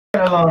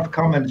get a lot of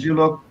comments. You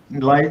look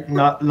like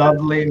not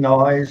lovely,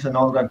 nice, and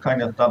all that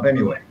kind of stuff.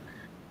 Anyway.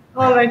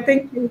 All right,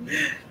 thank you.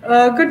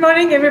 Good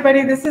morning,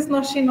 everybody. This is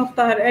Noshin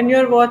Mukhtar, and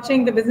you're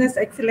watching the Business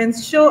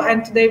Excellence Show.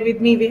 And today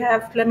with me, we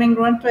have Flemming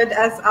Rontved,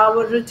 as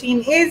our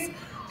routine is.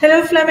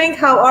 Hello, Flemming.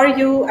 How are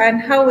you,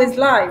 and how is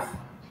life?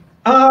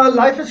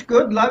 Life is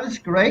good. Life is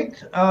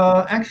great.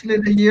 Actually,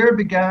 the year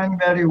began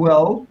very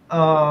well.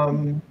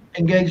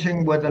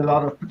 Engaging with a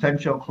lot of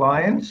potential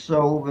clients.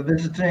 So we're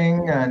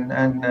visiting and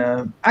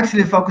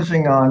actually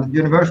focusing on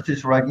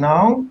universities right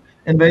now,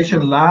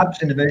 innovation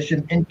labs,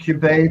 innovation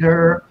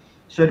incubator,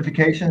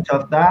 certifications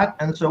of that,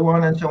 and so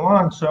on and so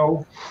on.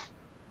 So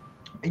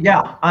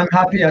yeah, I'm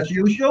happy as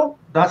usual.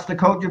 That's the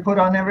coat you put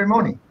on every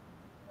morning.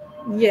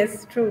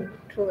 Yes, true,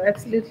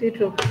 absolutely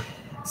true.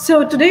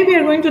 So today we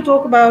are going to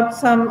talk about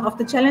some of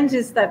the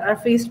challenges that are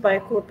faced by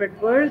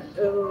corporate world.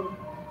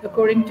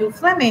 According to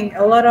Fleming,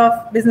 a lot of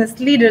business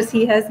leaders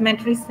he has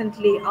met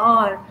recently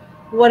are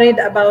worried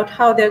about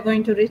how they're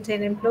going to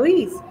retain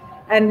employees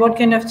and what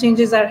kind of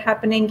changes are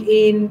happening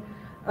in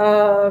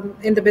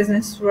the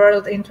business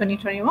world in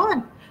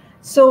 2021.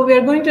 So we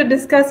are going to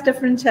discuss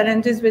different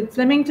challenges with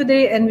Fleming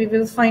today, and we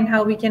will find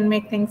how we can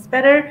make things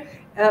better.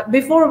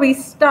 Before we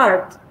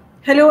start,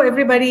 hello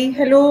everybody.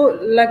 Hello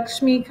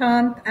Lakshmi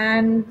Kant,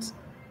 and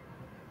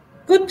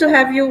good to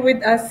have you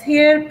with us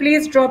here.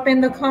 Please drop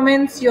in the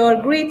comments your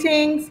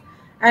greetings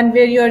and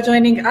where you are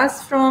joining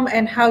us from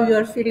and how you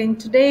are feeling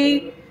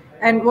today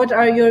and what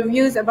are your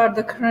views about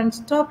the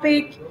current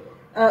topic.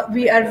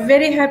 We are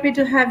very happy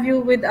to have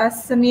you with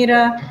us,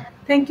 Samira.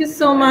 Thank you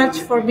so much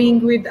for being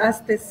with us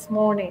this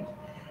morning.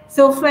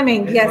 So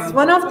Fleming, yes,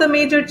 one of the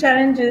major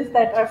challenges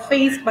that are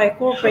faced by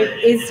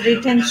corporate is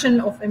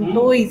retention of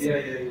employees.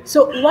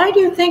 So why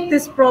do you think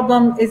this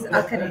problem is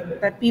occurring,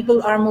 that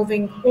people are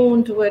moving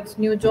on towards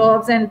new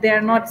jobs and they are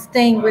not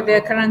staying with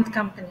their current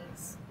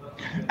companies?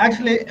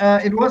 Actually,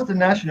 it was the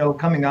national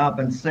coming up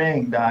and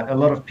saying that a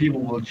lot of people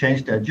will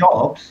change their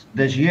jobs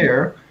this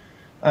year.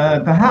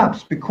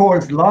 Perhaps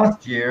because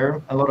last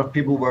year a lot of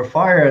people were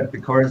fired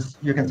because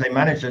you can say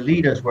manager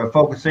leaders were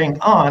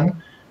focusing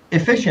on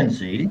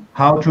efficiency,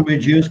 how to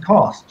reduce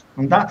cost.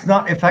 And that's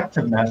not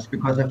effectiveness,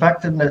 because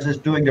effectiveness is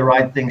doing the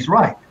right things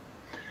right.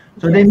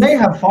 So they may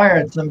have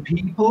fired some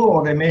people,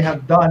 or they may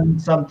have done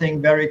something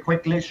very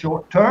quickly,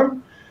 short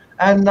term,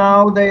 and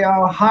now they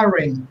are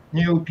hiring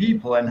new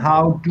people. And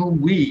how do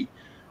we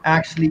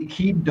actually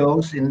keep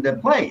those in the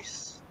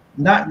place?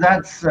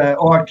 That's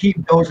or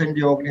keep those in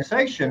the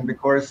organization,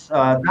 because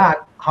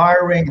that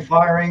hiring,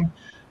 firing,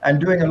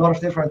 and doing a lot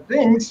of different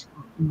things,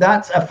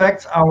 that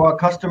affects our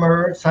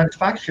customer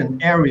satisfaction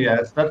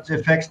areas. That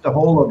affects the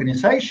whole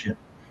organization.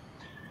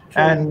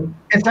 And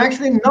it's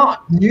actually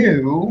not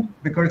new,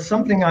 because it's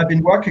something I've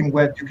been working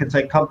with. You could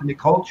say company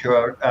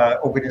culture,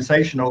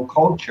 organizational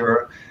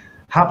culture,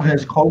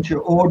 happiness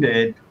culture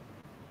audit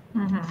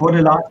for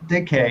the last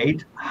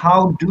decade.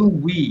 How do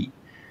we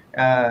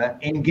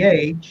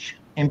engage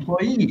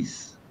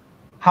employees?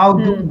 How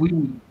do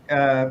we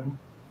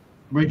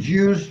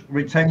reduce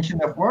retention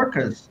of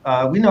workers?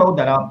 We know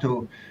that up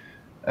to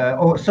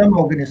or some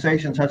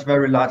organizations has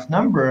very large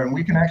number, and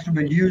we can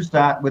actually reduce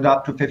that with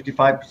up to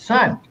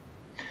 55%.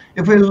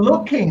 If we're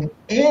looking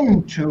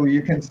into,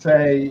 you can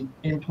say,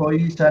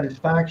 employee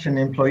satisfaction,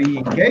 employee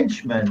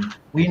engagement,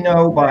 we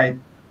know by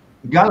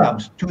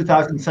Gallup's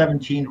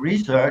 2017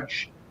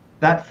 research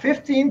that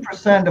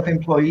 15% of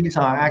employees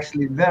are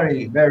actually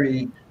very,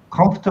 very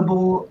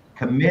comfortable,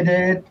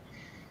 committed,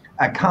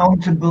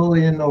 accountable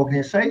in an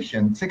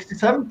organization.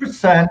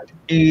 67%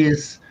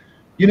 is,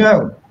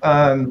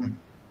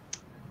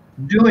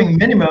 doing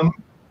minimum,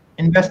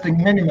 investing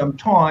minimum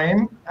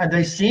time, and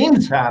they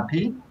seems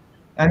happy.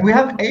 And we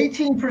have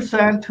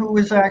 18% who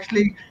is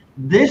actually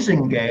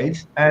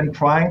disengaged and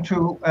trying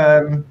to,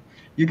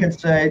 you can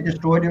say,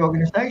 destroy the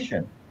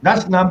organization.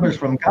 That's numbers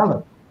from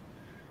Gallup.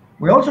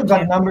 We also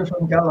got numbers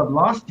from Gallup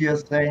last year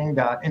saying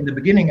that in the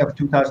beginning of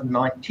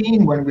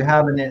 2019, when we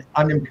have an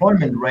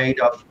unemployment rate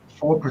of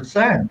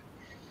 4%,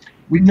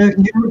 we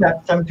knew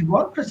that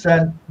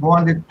 71%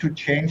 wanted to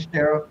change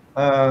their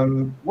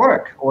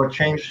work or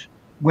change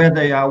where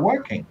they are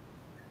working.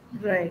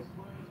 Right.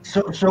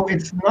 So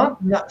it's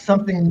not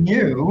something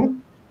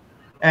new,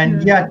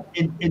 and yet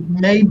it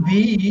may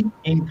be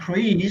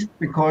increased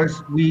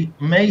because we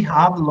may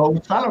have low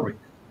salaries.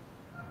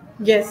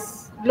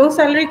 Yes, low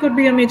salary could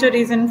be a major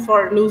reason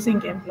for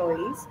losing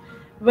employees.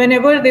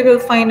 Whenever they will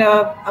find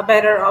a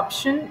better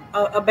option,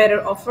 a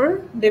better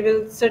offer, they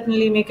will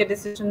certainly make a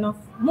decision of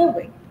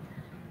moving.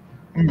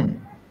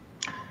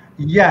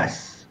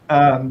 Yes,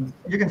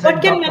 you can say.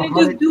 What can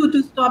managers do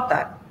to stop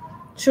that?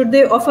 Should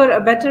they offer a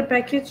better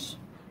package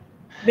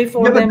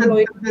before the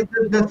employee?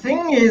 The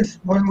thing is,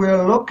 when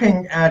we're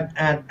looking at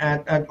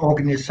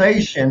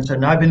organizations,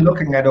 and I've been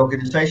looking at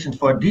organizations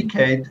for a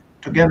decade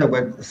together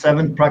with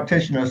 7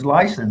 practitioners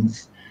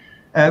licensed,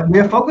 we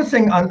are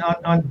focusing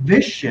on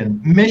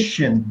vision,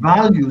 mission,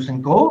 values,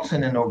 and goals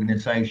in an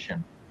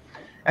organization.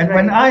 And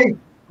when I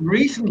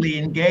recently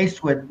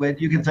engaged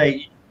with you can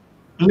say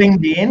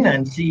LinkedIn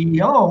and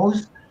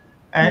CEOs,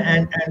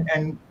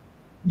 and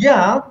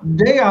yeah,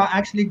 they are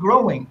actually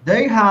growing.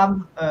 They have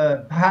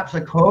perhaps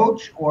a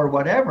coach or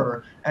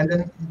whatever. And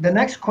then the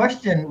next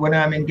question when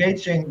I'm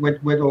engaging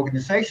with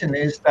organization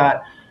is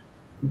that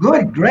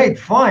good, great,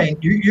 fine.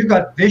 You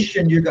got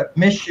vision, you got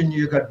mission,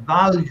 you got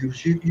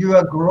values, you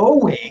are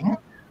growing,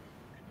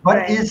 but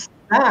Right. is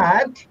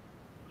that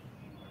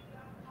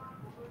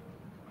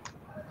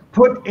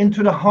put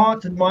into the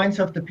hearts and minds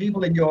of the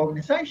people in your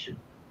organization?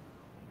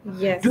 Do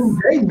Yes.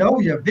 they know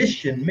your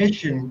vision,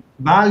 mission,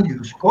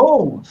 values,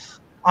 goals?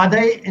 Are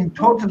they in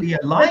totally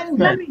But alignment?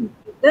 Fleming,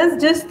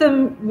 does just the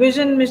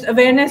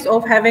awareness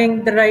of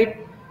having the right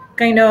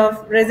kind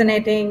of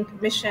resonating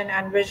mission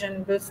and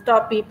vision will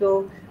stop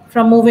people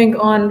from moving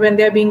on when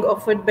they're being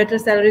offered better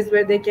salaries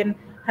where they can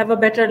have a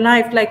better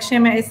life? Like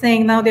Shema is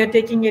saying, now they're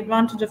taking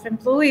advantage of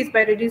employees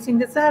by reducing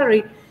the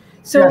salary.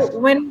 So Yes.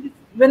 when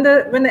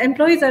the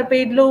employees are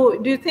paid low,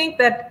 do you think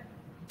that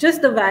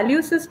just the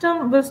value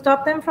system will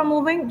stop them from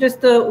moving?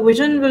 Just the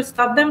vision will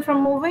stop them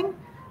from moving?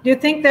 Do you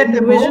think In that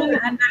the vision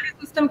moment, and value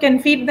system can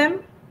feed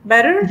them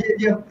better?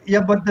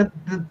 yeah, but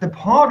the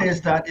part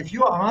is that if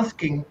you're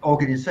asking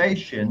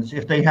organizations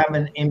if they have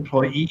an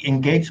employee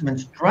engagement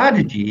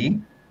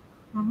strategy,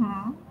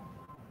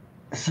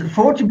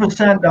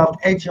 40% of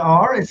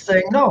HR is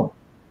saying no.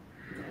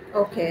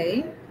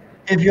 Okay.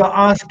 If you're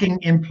asking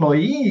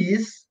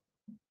employees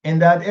in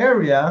that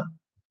area,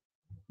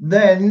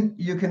 then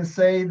you can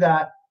say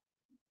that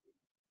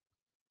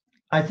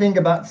I think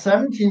about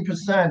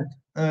 17%.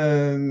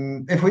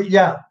 If we,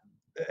 yeah,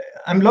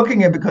 I'm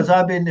looking at because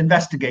I've been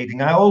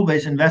investigating. I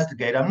always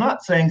investigate. I'm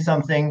not saying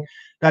something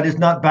that is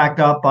not backed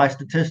up by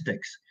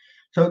statistics.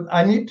 So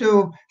I need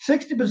to,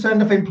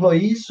 60% of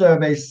employee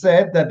surveys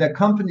said that their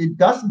company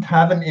doesn't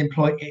have an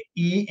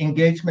employee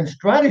engagement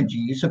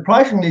strategy.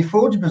 Surprisingly,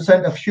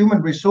 40% of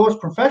human resource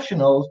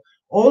professionals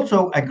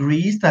also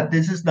agrees that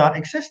this is not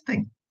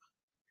existing.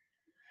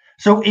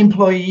 So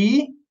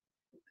employee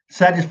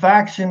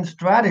satisfaction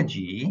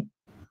strategy,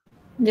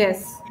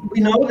 Yes. we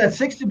know that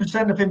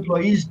 60% of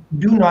employees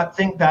do not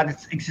think that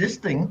it's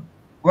existing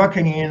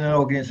working in an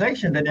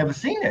organization. They've never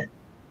seen it.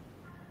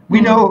 We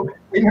Hmm. know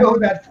we know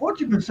that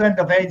 40%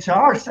 of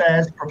HR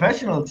says,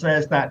 professional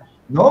says that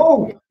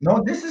no,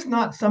 this is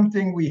not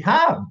something we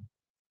have.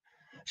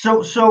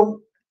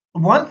 So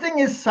one thing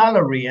is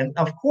salary, and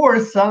of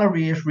course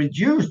salary is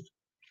reduced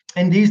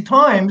in these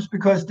times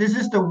because this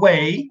is the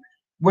way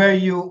where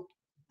you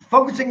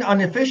focusing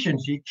on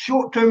efficiency,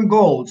 short-term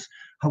goals.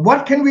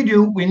 What can we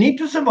do? We need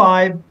to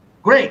survive.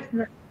 Great.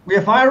 Right. We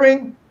are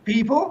firing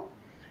people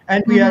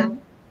and we are Mm-hmm.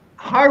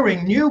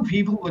 hiring new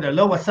people with a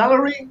lower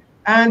salary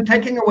and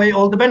taking away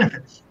all the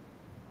benefits.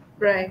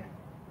 Right.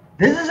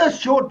 This is a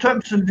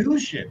short-term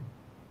solution.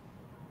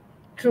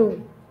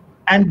 True.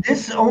 And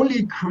this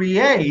only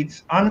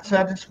creates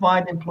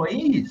unsatisfied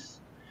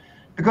employees.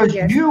 Because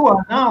Yes. you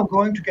are now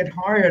going to get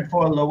hired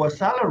for a lower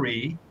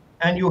salary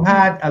and you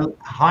had a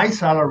high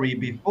salary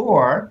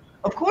before,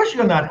 of course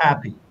you're not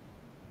happy.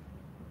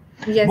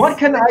 What Yes.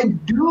 can I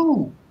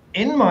do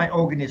in my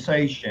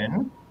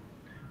organization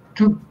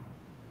to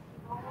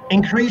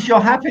increase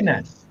your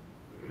happiness?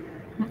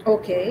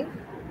 Okay.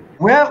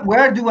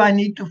 Where do I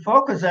need to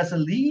focus as a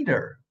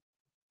leader?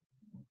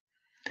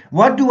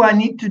 What do I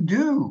need to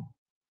do?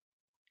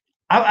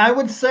 I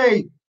would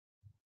say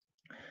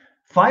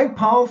 5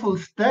 powerful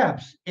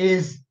steps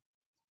is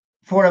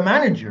for a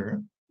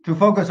manager to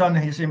focus on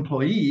his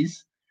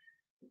employees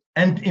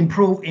and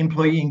improve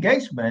employee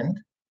engagement.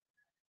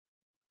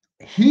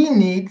 He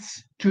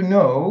needs to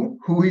know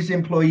who his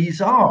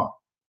employees are.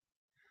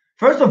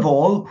 First of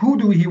all, who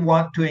do he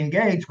want to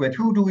engage with?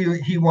 Who do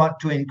he want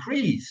to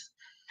increase?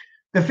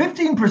 The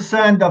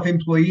 15% of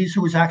employees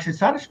who is actually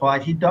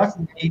satisfied, he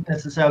doesn't need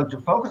necessarily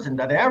to focus in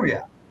that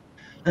area.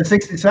 The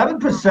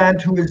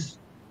 67% who is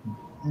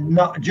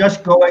not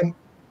just going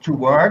to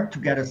work to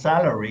get a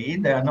salary,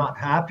 they're not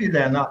happy,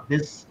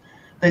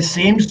 they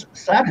seem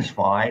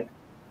satisfied.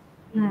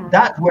 Hmm.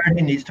 That's where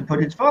he needs to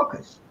put his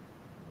focus.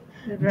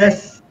 Right.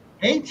 This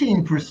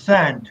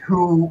 18%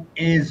 who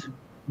is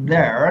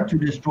there to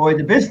destroy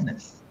the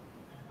business.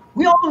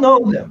 We all know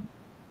them.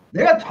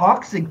 They are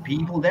toxic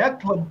people. They are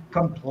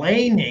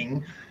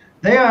complaining.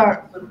 They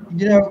are,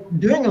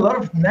 doing a lot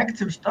of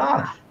negative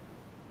stuff.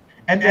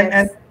 And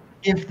Yes.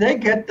 if they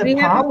get the We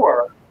have a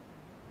power,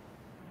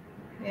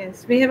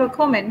 yes. We have a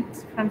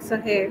comment from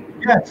Sahib.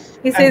 yes,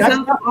 He and says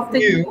that's not of the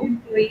new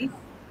employees.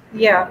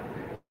 Yeah.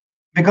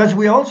 because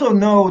we also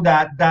know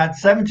that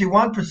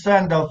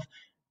 71% of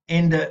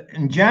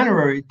in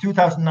January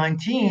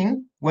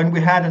 2019, when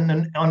we had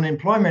an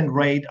unemployment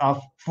rate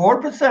of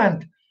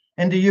 4%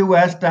 in the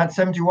US, that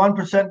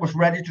 71% was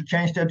ready to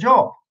change their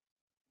job.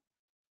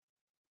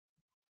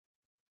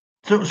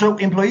 So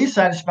employee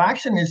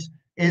satisfaction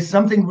is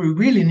something we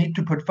really need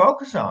to put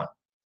focus on.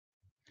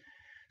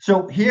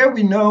 So here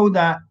we know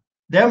that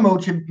their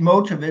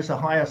motive is a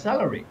higher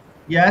salary.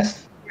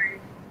 Yes,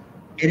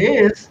 it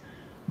is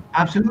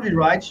absolutely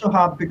right,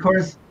 Sohab,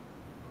 because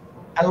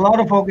a lot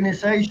of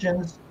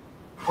organizations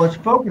was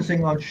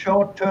focusing on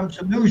short-term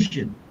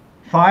solution,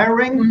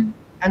 firing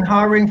and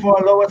hiring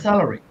for a lower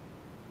salary.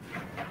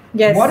 What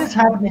Yes. is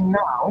happening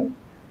now?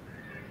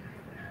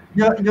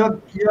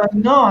 You're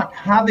not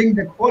having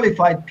the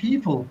qualified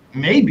people,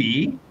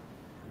 maybe,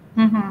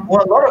 Mm-hmm.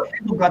 or a lot of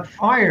people got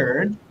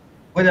fired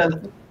with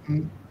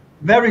mm,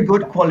 very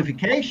good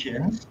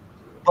qualifications,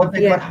 but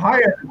they got Yeah.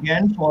 hired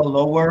again for a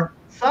lower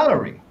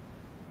salary.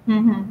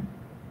 Mm-hmm.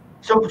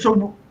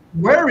 So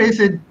where is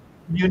it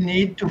you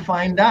need to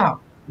find out?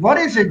 What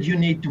is it you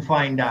need to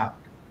find out?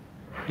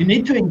 You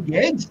need to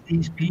engage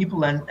these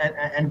people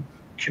and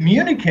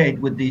communicate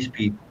with these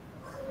people.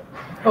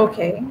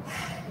 Okay.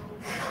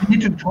 You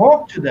need to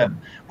talk to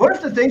them. One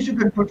of the things you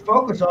can put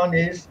focus on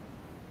is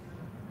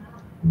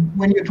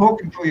when you're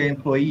talking to your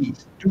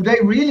employees, do they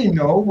really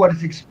know what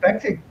is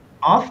expected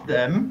of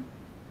them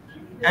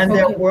and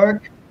their Okay.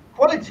 work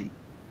quality?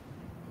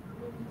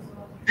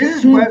 This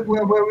is Mm.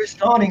 where we're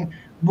starting.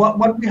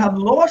 What we have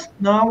lost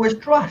now is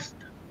trust.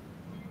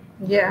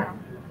 Yeah.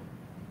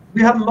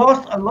 We have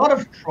lost a lot of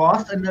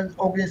trust, and an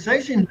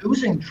organization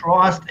losing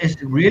trust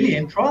is really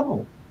in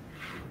trouble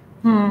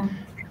Hmm.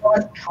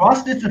 because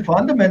trust is the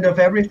fundament of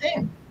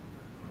everything.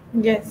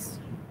 Yes.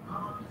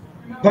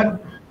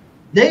 But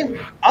they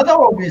other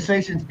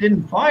organizations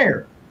didn't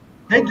fire.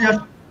 They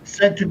just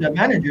said to the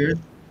managers,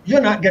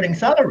 "You're not getting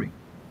salary."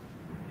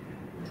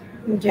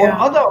 Or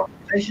Yeah. other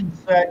organizations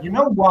said, "You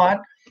know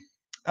what?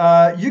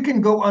 You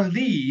can go on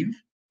leave."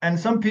 And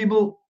some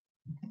people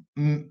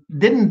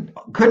didn't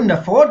couldn't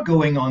afford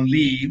going on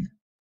leave,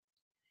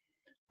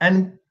 and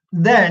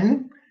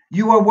then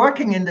you were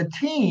working in the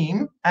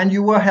team and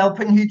you were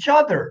helping each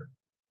other.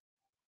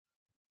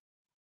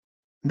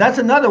 That's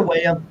another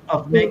way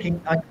of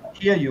making, I can't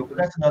hear you, but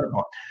that's another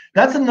part.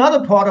 That's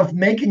another part of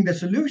making the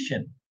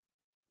solution.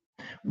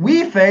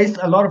 We faced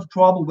a lot of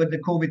trouble with the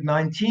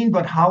COVID-19,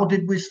 but how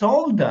did we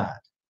solve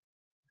that?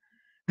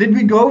 Did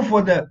we go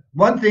for the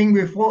one thing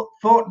we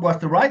thought was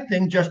the right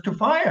thing, just to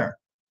fire?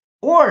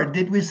 Or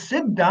did we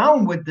sit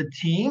down with the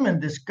team and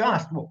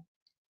discuss, well,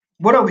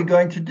 what are we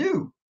going to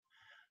do?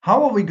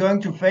 How are we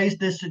going to face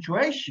this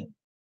situation?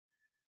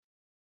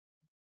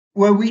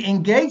 Were we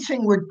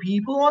engaging with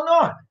people or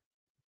not?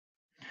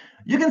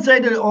 You can say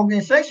the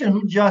organization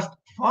who just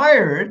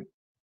fired,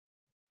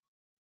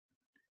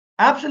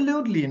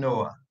 absolutely,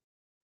 Noah.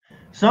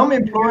 Some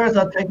employers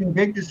are taking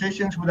big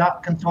decisions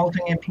without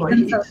consulting Consult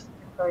employees.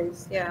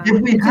 employees. Yeah.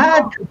 If we Which is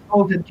had wrong.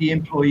 consulted the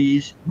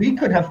employees, we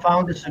could have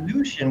found a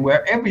solution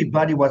where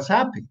everybody was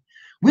happy.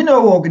 We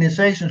know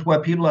organizations where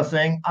people are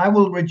saying, I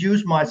will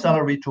reduce my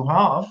salary to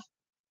half.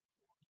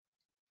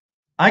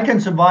 I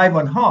can survive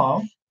on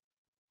half.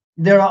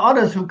 There are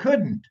others who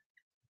couldn't.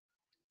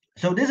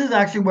 So this is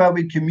actually where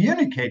we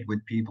communicate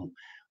with people,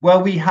 where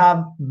we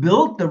have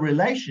built the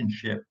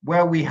relationship,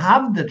 where we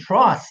have the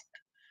trust,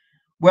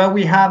 where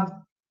we have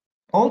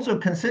also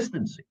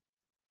consistency.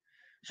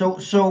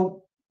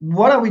 So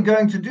what are we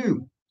going to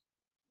do?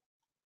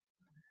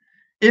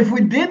 If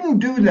we didn't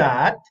do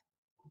that,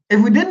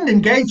 if we didn't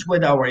engage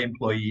with our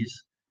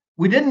employees,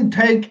 we didn't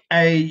take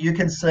a, you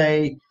can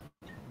say,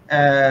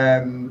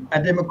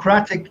 a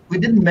democratic, we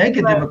didn't make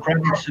a Right.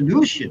 democratic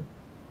solution.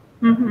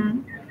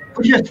 Mm-hmm.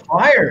 We just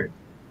fired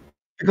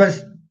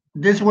because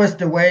this was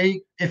the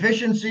way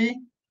efficiency.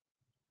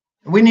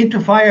 We need to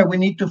fire. We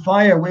need to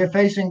fire. We're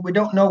facing, we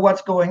don't know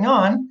what's going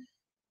on.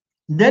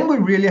 Then we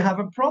really have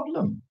a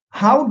problem.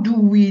 How do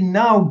we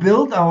now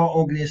build our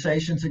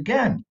organizations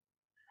again?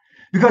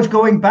 Because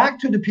going back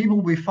to the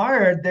people we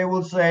fired, they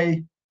will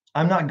say,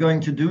 I'm not going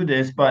to do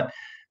this, but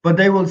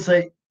they will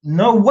say,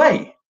 no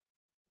way,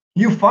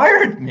 you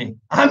fired me.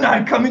 I'm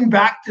not coming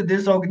back to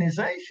this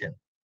organization.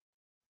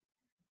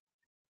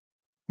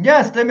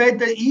 Yes, they made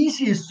the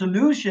easiest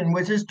solution,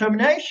 which is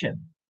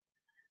termination.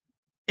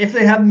 If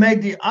they had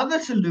made the other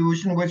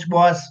solution, which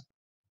was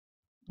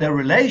the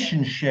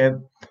relationship,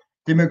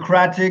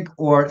 democratic,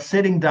 or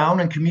sitting down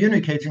and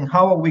communicating,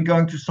 how are we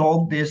going to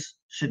solve this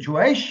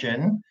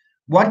situation?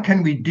 What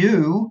can we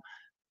do?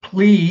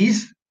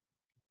 Please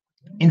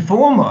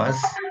inform us,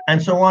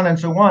 and so on and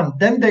so on.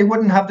 Then they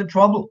wouldn't have the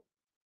trouble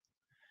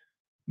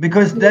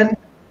because Yeah. then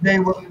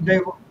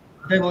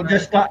they will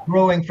just start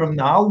growing from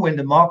now when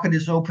the market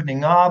is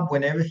opening up,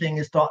 when everything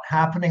is start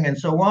happening and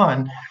so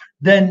on.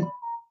 Then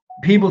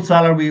people's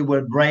salary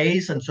would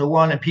raise and so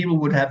on, and people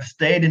would have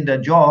stayed in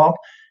their job,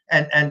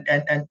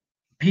 and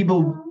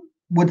people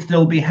would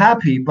still be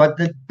happy. But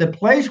the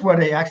place where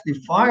they actually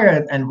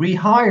fired and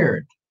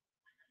rehired,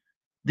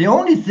 the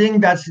only thing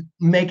that's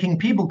making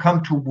people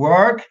come to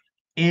work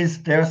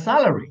is their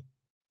salary,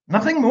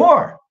 nothing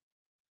more,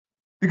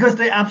 because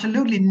they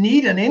absolutely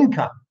need an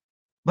income,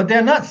 but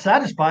they're not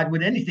satisfied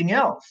with anything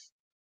else.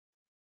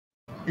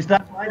 Is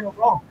that right or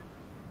wrong?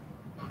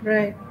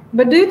 Right.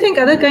 But do you think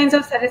other kinds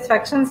of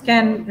satisfactions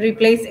can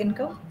replace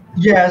income?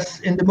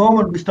 Yes, in the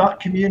moment we start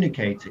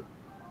communicating.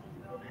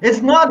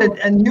 It's not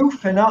a new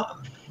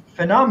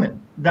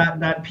phenomenon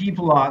that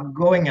people are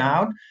going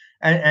out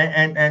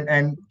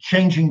and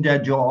changing their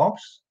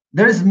jobs.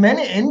 There's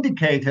many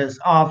indicators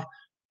of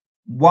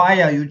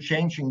why are you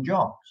changing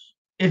jobs.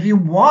 If you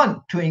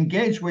want to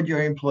engage with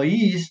your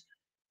employees,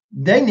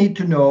 they need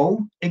to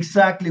know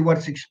exactly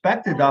what's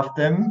expected of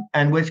them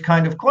and which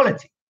kind of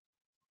quality.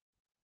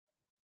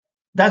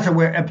 That's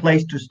a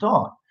place to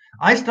start.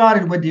 I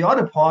started with the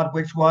other part,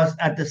 which was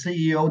at the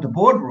CEO, the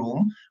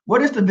boardroom.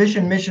 What is the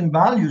vision, mission,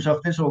 values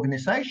of this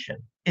organization?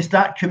 Is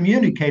that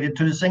communicated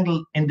to the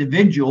single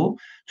individual,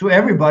 to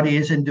everybody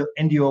is in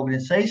the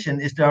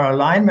organization? Is there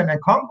alignment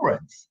and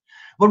congruence?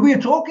 What we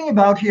are talking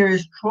about here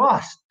is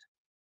trust.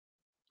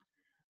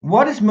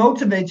 What is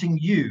motivating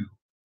you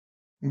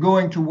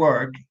going to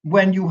work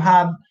when you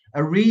have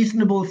a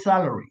reasonable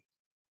salary?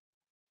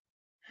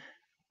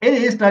 It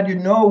is that you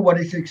know what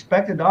is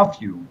expected of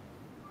you.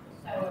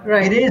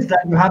 Right. It is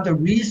that you have the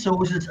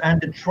resources and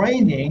the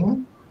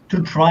training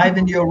to thrive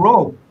in your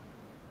role.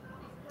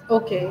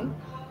 Okay.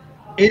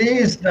 It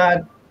is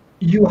that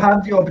you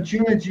have the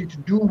opportunity to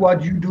do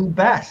what you do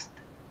best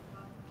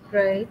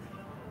Right.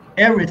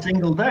 every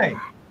single day.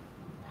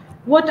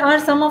 What are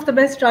some of the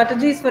best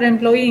strategies for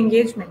employee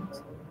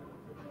engagement?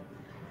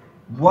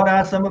 What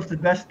are some of the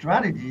best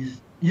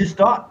strategies? You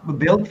start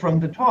build from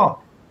the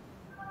top.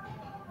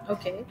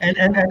 Okay.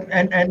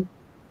 And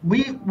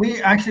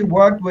we actually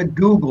worked with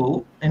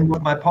Google and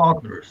with my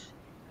partners.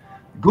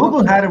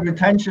 Google Okay. had a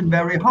retention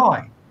very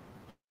high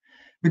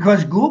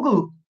because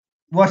Google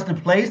was the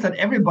place that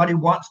everybody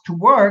wants to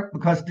work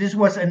because this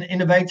was an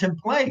innovative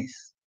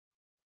place.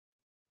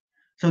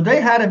 So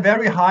they had a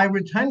very high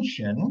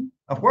retention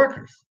of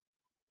workers.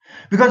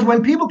 Because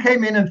when people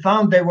came in and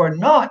found they were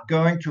not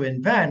going to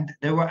invent,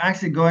 they were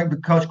actually going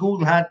because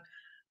Google had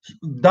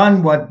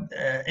done what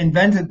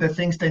invented the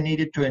things they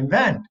needed to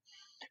invent.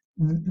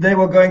 They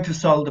were going to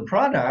sell the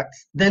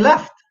products. They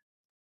left.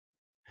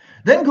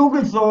 Then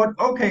Google thought,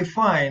 okay,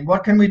 fine,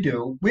 what can we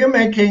do? We are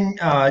making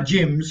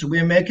gyms, we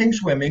are making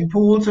swimming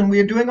pools, and we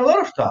are doing a lot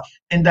of stuff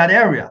in that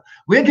area.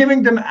 We're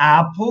giving them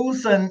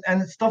apples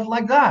and stuff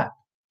like that.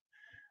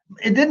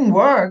 It didn't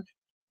work.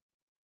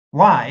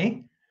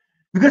 Why?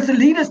 Because the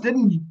leaders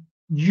didn't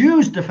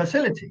use the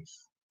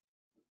facilities.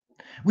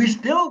 We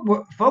still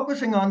were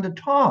focusing on the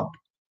top.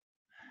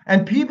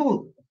 And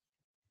people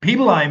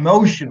are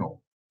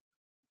emotional.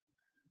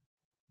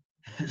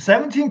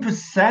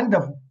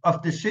 17%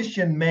 of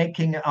decision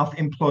making of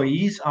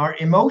employees are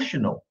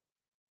emotional.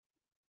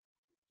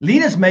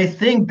 Leaders may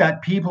think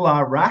that people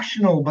are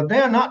rational, but they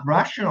are not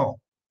rational.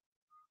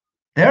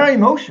 They are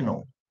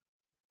emotional.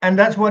 And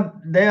that's what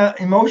they are,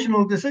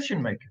 emotional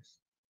decision makers.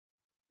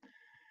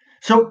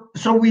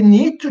 So we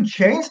need to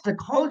change the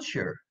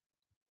culture.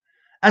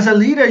 As a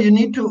leader, you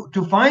need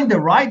to find the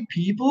right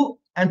people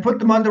and put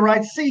them on the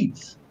right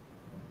seats.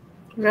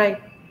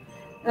 Right.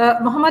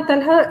 Muhammad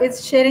Talha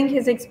is sharing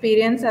his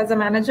experience as a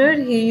manager.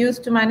 He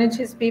used to manage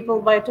his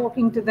people by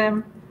talking to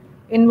them,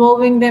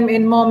 involving them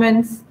in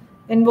moments,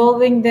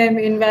 involving them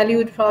in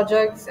valued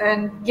projects,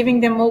 and giving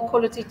them more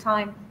quality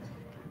time.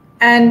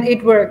 And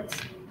it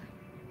worked.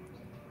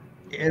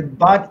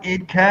 But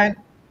it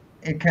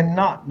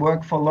cannot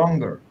work for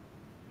longer.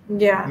 I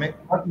Yeah. mean,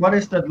 what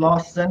is that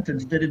last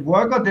sentence? Did it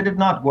work or did it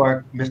not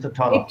work, Mr.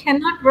 Tala? It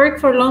cannot work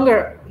for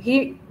longer.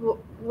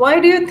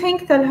 Why do you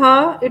think,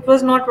 Talha, it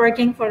was not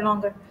working for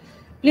longer?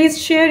 Please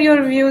share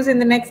your views in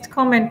the next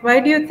comment. Why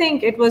do you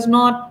think it was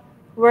not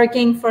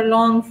working for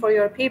long for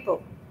your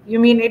people? You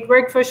mean it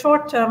worked for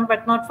short term,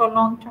 but not for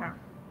long term?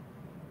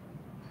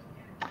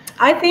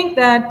 I think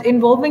that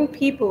involving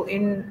people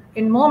in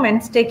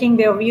moments, taking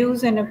their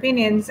views and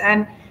opinions,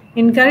 and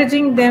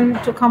encouraging them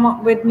to come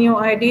up with new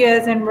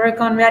ideas and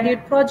work on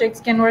valued projects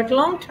can work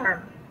long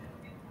term.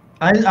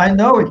 I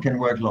know it can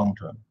work long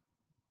term.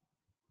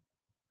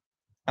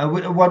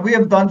 What we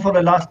have done for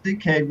the last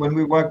decade when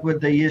we work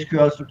with the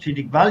ESQL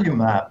strategic value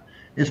map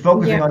is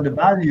focusing Yeah, on the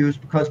values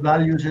because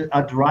values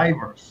are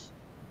drivers.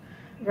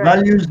 right,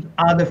 Values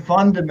are the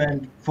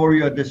fundament for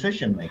your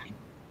decision making.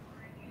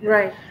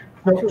 right,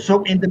 true.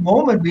 So in the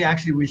moment, we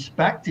actually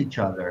respect each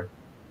other.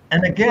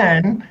 And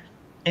again,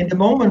 in the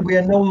moment, we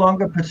are no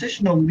longer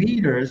positional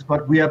leaders,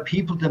 but we are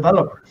people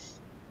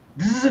developers.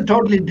 This is a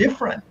totally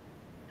different.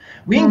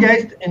 We Mhm.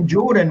 engaged in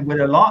Jordan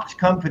with a large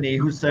company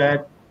who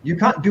said, you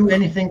can't do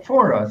anything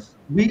for us.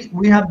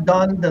 We have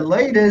done the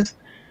latest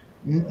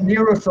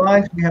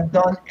neuroscience, we have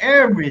done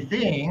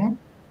everything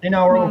in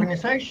our Mhm.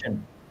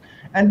 organization.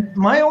 And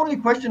my only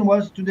question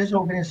was to this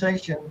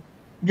organization,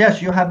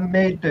 yes, you have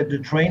made the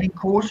training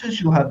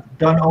courses, you have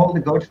done all the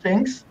good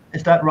things.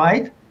 Is that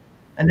right?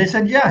 And they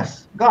said,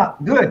 yes. God,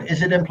 good.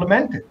 Is it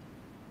implemented?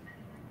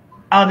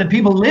 Are the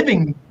people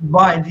living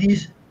by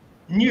these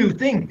new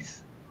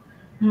things?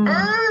 Hmm.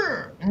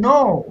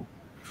 No.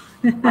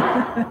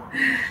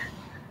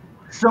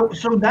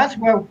 So that's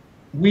where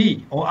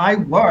we or I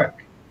work.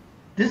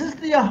 This is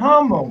the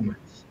aha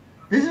moments.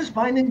 This is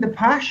finding the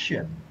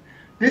passion.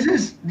 This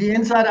is the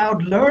inside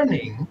out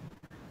learning.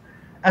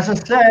 As I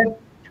said,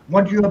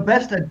 what you're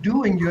best at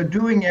doing, you're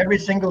doing every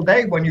single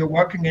day when you're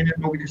working in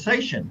an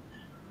organization.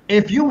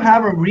 If you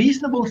have a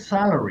reasonable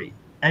salary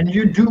and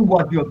you do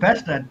what you're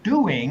best at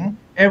doing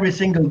every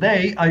single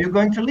day, are you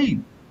going to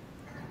leave?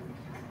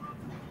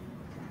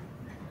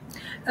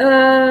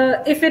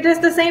 If it is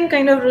the same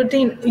kind of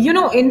routine,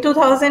 in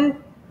 2000,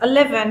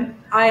 11,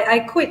 I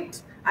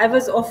quit. I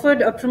was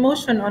offered a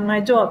promotion on my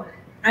job.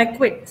 I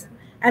quit.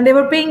 And they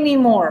were paying me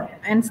more,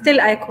 and still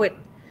I quit.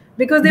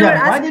 Because they were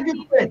Yeah, why asking did you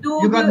me to quit?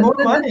 You do got more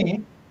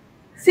money.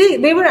 see,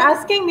 they were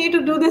asking me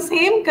to do the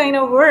same kind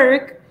of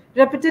work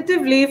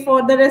repetitively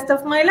for the rest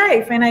of my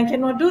life, and I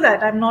cannot do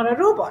that. I'm not a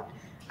robot.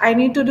 I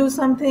need to do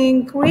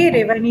something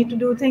creative. I need to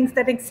do things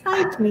that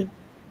excite me,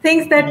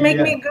 things that make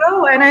Yeah. me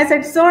grow. And I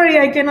said, sorry,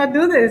 I cannot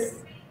do this.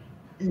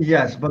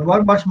 Yes, but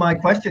what was my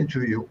question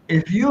to you?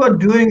 If you are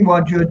doing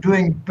what you're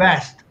doing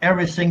best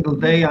every single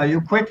day, are you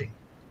quitting?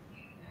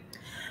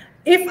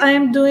 If I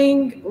am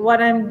doing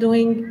what I'm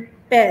doing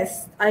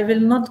best, I will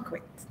not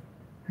quit.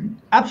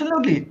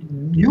 Absolutely.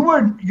 You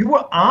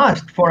were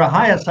asked for a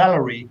higher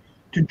salary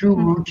to do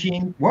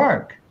routine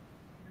work,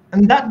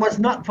 and that was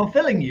not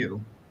fulfilling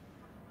you.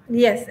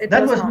 Yes, it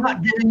That was was not.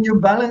 not giving you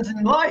balance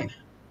in life.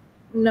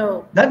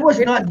 No. That was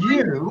It was not going,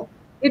 you.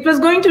 it was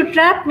going to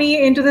trap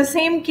me into the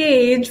same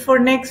cage for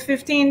next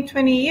 15,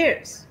 20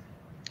 years.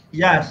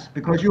 Yes,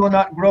 because you are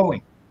not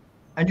growing,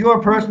 and you're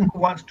a person who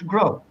wants to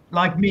grow,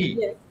 like me.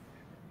 Yes.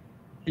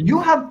 You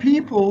have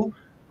people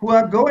who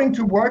are going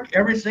to work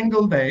every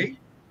single day,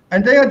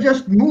 and they are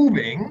just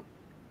moving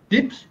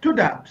dips to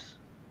daps.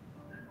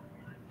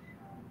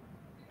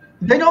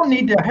 They don't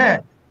need their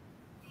head.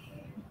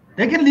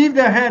 They can leave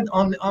their head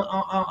on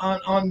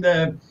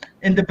the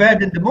in the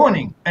bed in the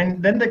morning,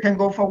 and then they can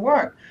go for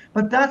work.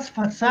 But that's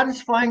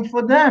satisfying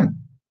for them.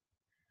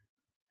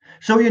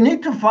 So you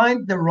need to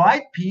find the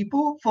right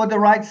people for the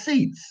right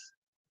seats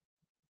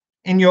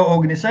in your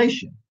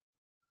organization.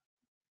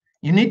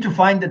 You need to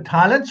find the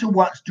talents who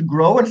wants to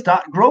grow and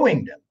start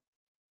growing them.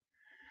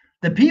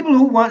 The people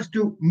who wants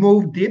to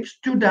move dips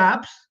to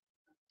daps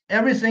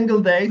every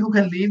single day who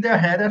can leave their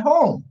head at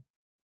home.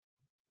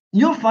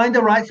 You'll find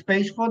the right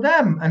space for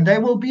them and they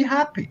will be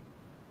happy.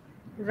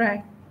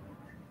 Right.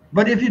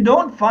 But if you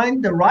don't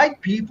find the right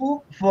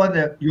people for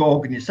your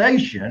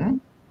organization,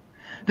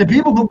 the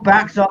people who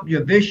backs up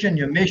your vision,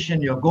 your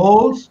mission, your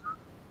goals,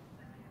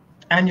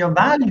 and your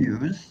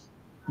values,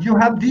 you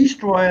have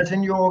destroyers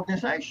in your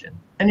organization.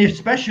 And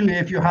especially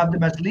if you have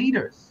them as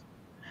leaders,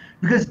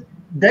 because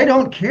they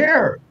don't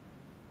care.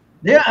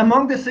 They're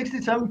among the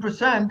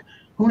 67%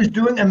 who is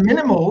doing a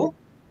minimal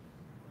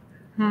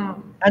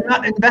and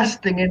not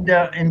investing in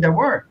their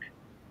work.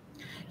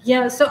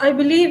 Yeah, so I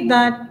believe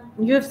that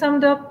you have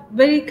summed up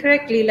very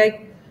correctly.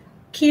 Like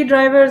key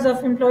drivers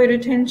of employee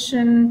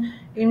retention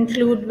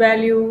include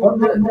value, What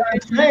the I'm vision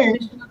and saying,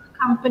 mission of the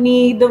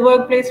company, the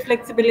workplace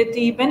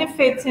flexibility,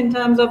 benefits in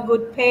terms of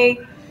good pay.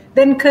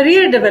 Then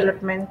career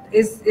development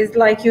is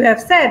like you have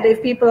said,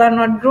 if people are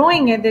not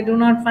growing it, they do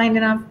not find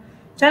enough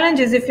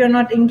challenges. If you're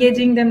not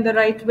engaging them the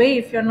right way,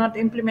 if you're not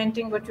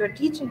implementing what you're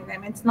teaching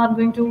them, it's not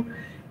going to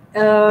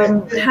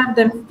have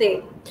them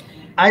stay.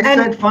 I said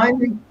And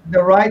finding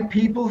the right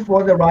people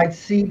for the right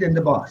seat in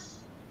the bus.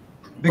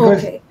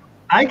 Because okay.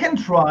 I can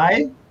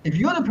try, if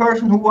you're the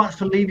person who wants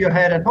to leave your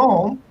head at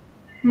home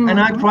and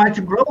I try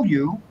to grow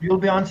you, you'll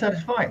be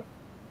unsatisfied.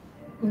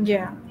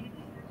 Yeah.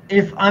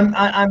 If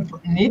I'm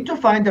need to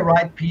find the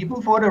right people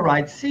for the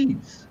right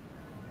seats.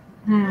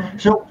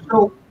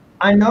 So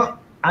I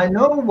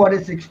know what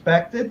is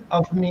expected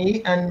of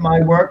me and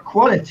my work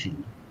quality.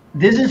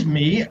 This is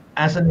me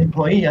as an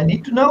employee. I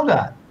need to know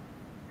that.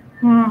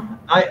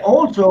 I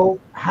also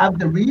have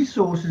the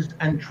resources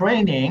and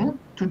training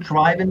to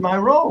thrive in my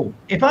role.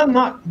 If I'm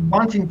not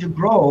wanting to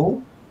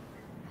grow,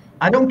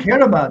 I don't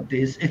care about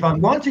this. If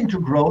I'm wanting to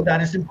grow,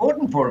 that is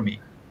important for me.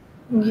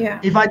 Yeah.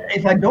 If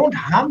I don't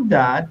have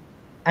that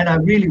and I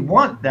really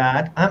want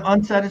that, I'm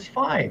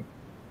unsatisfied.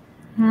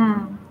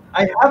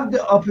 I have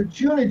the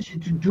opportunity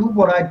to do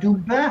what I do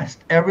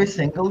best every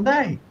single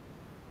day.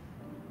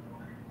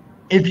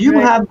 If you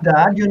Right. have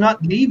that, you're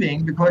not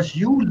leaving because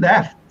you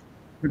left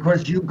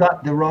because you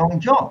got the wrong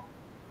job.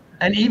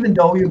 And even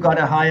though you got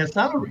a higher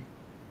salary.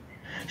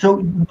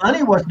 So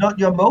money was not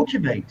your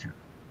motivator.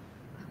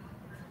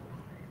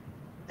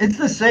 It's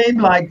the same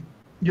like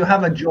you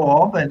have a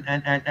job and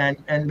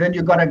then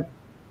you got a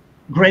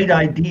great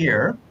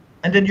idea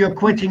and then you're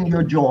quitting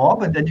your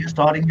job and then you're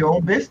starting your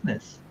own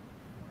business.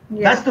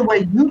 That's Yeah. the way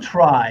you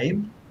thrive,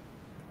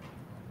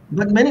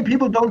 but many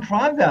people don't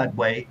thrive that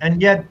way.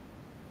 And yet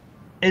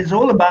it's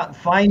all about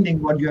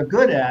finding what you're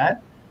good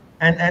at.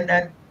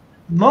 And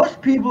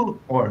most people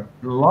or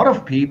a lot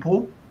of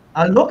people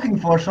are looking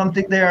for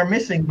something they are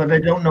missing, but they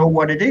don't know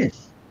what it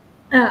is.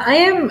 I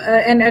am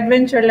an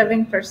adventure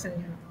loving person.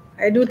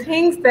 I do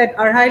things that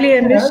are highly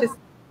Yes. ambitious.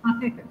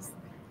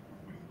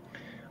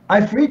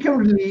 I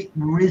frequently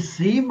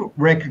receive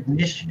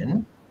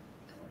recognition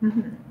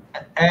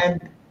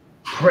and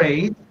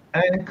praise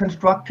and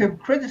constructive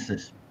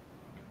criticism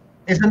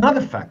is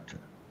another factor.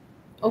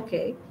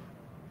 Okay.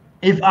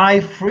 If I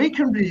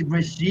frequently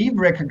receive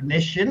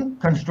recognition,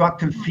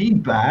 constructive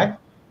feedback,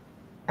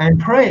 and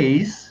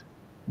praise,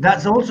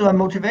 that's also a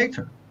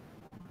motivator.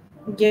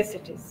 Yes,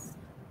 it is.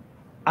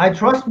 I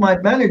trust my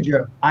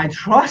manager. I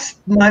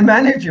trust my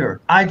manager.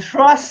 I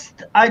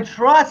trust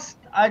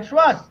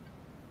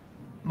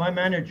my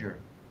manager.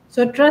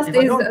 So trust If I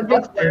is don't a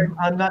big trust word. him,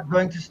 I'm not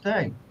going to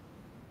stay.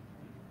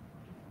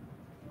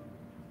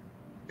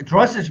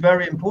 Trust is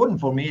very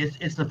important for me.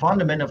 It's the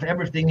fundament of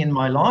everything in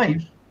my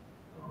life.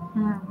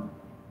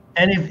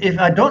 And if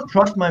I don't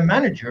trust my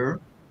manager,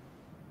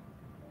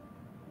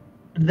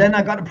 then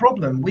I got a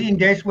problem. We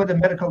engaged with a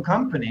medical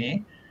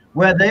company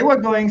where they were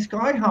going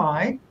sky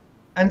high,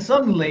 and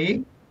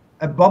suddenly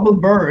a bubble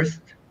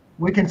burst.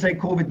 We can say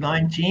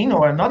COVID-19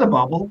 or another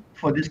bubble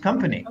for this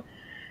company.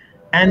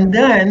 And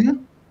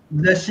then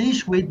the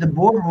C-suite, the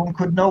boardroom,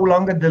 could no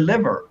longer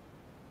deliver.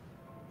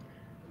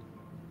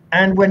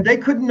 And when they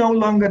could no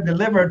longer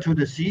deliver to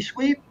the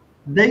C-suite,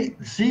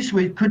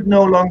 C-suite could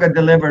no longer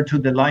deliver to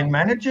the line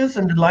managers,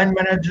 and the line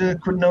manager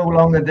could no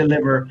longer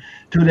deliver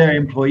to their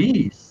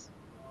employees.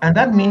 And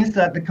that means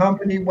that the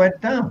company went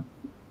down.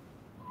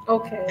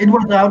 Okay. It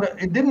was out.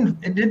 It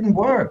didn't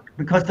work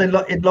because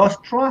it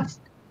lost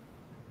trust.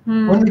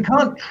 When we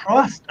can't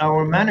trust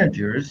our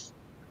managers,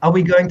 are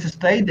we going to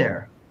stay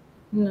there?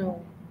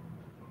 No.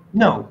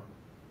 No.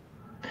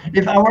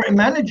 If our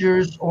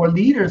managers or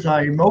leaders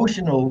are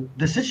emotional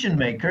decision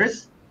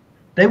makers,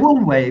 they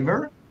will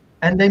waver,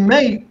 and they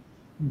may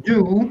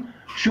do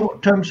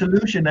short-term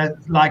solution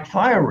like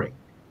firing,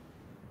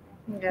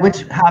 Yeah.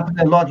 which happened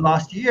a lot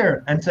last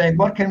year, and saying,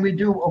 what can we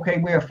do? Okay,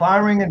 we are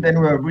firing, and then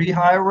we're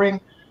rehiring,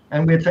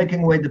 and we're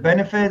taking away the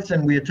benefits,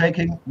 and we're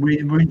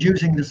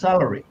reducing the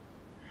salary.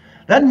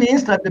 That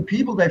means that the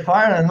people they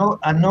fire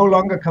are no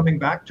longer coming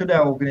back to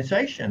their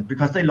organization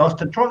because they lost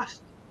the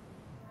trust.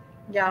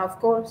 Yeah, of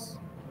course.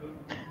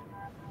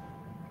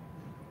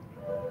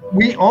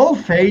 We all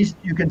faced,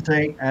 you can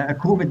say, a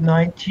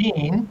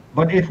COVID-19,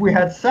 but if we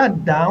had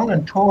sat down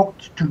and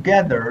talked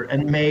together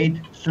and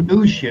made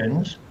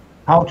solutions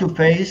how to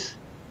face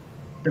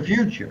the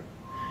future,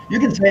 you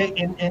can say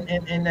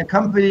in a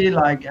company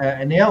like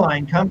an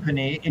airline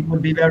company, it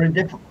would be very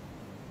difficult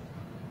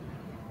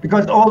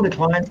because all the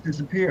clients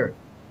disappeared.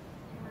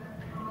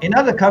 In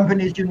other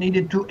companies, you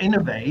needed to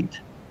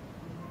innovate.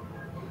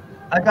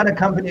 I got a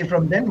company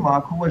from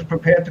Denmark who was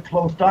prepared to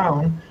close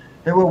down.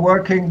 They were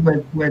working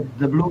with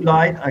the blue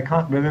light. I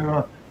can't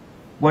remember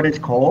what it's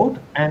called.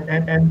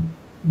 And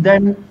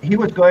then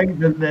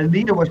the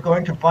leader was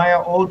going to fire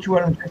all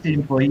 250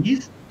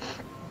 employees.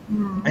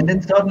 And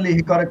then suddenly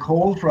he got a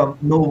call from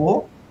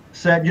Novo,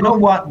 said, you know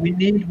Okay. what, we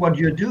need what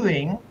you're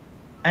doing.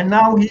 And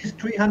now he's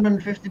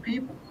 350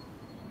 people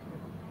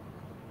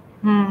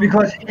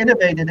because he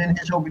innovated in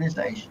his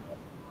organization,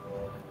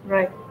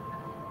 Right.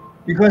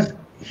 because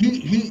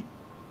he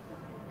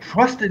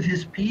trusted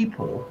his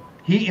people,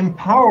 he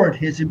empowered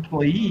his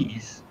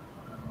employees.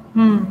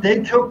 They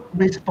took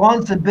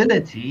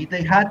responsibility,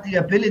 they had the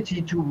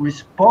ability to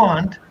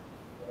respond,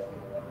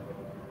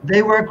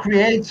 they were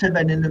creative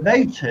and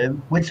innovative,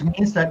 which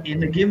means that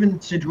in a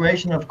given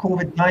situation of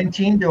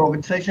COVID-19, the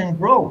organization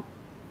grew.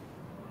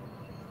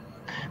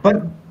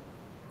 But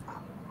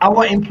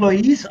our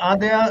employees, are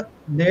there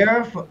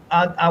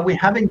are we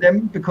having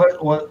them because,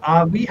 or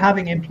are we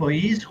having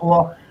employees,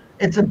 or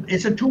it's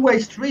a two-way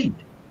street.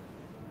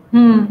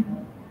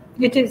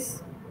 It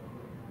is.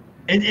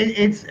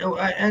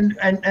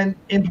 And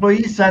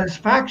employee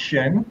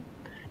satisfaction,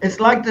 it's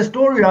like the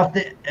story of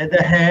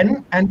the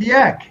hen and the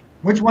egg.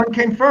 Which one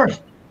came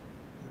first?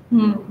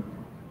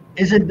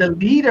 Is it the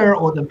leader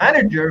or the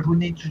manager who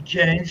needs to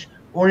change,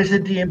 or is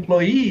it the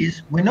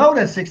employees? We know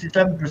that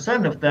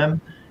 67% of them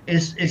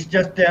is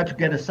just there to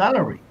get a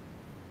salary.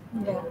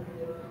 Yeah.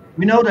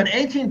 We know that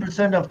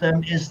 18% of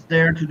them is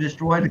there to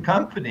destroy the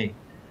company,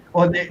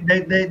 or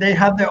they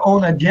have their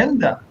own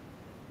agenda.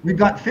 We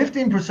got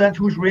 15%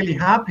 who's really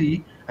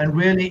happy and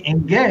really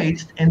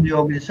engaged in the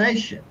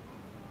organization.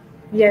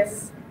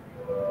 Yes.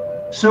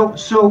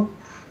 So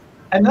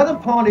another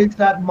part is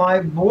that my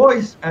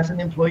voice as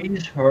an employee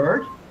is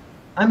heard.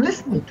 I'm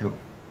listening to.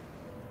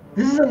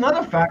 This is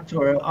another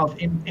factor of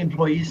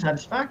employee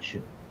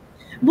satisfaction.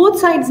 Both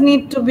sides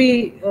need to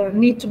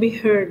be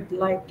heard.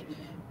 Like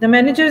the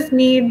managers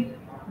need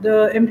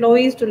the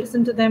employees to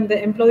listen to them.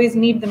 The employees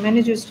need the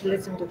managers to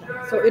listen to them.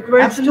 So it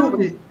works two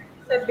ways. Absolutely.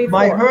 I said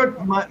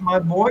before. My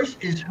voice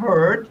is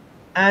heard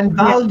and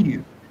Yeah.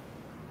 valued.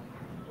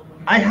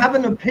 I have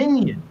an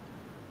opinion.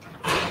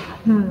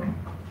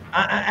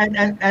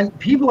 And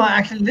people are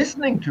actually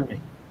listening to me.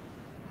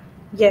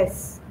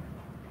 Yes.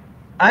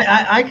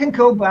 I can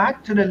go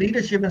back to the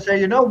leadership and say,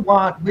 you know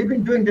what, we've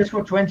been doing this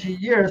for 20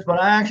 years, but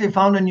I actually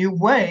found a new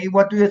way.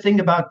 What do you think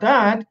about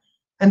that?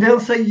 And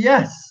they'll say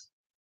yes,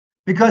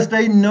 because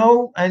they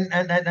know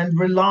and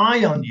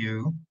rely on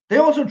you. They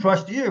also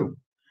trust you.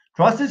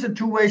 Trust is a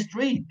two-way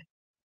street.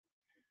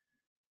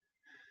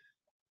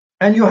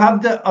 And you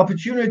have the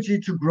opportunity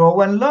to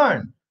grow and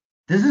learn.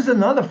 This is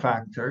another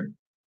factor.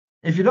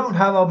 If you don't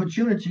have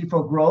opportunity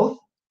for growth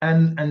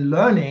and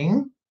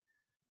learning,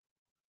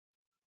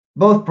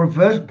 both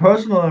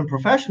personal and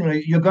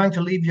professionally, you're going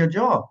to leave your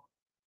job.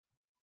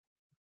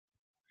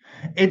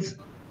 It's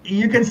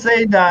You can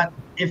say that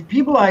if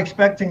people are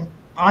expecting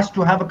us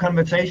to have a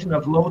conversation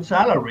of low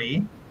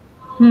salary,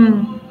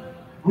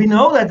 we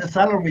know that the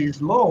salary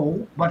is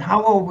low, but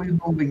how are we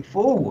moving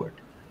forward?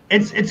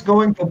 It's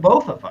going for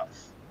both of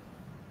us.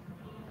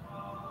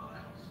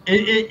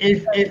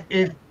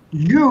 If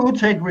you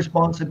take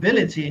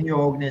responsibility in your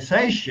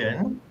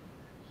organization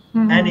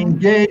and Mm-hmm.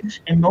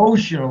 engage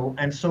emotional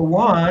and so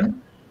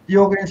on, the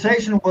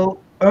organization will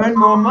earn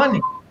more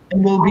money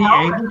and will be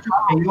able to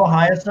pay you a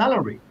higher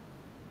salary.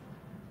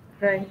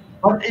 Right.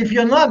 But if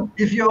you're not,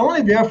 if you're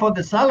only there for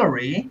the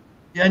salary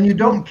and you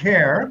don't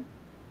care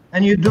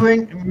and you're doing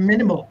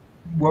minimal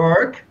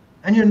work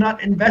and you're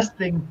not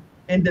investing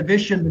in the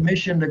vision, the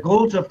mission, the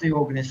goals of the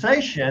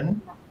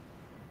organization,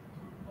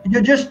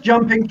 you're just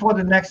jumping for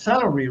the next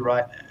salary,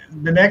 right?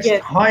 The next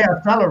Yes.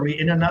 higher salary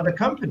in another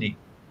company.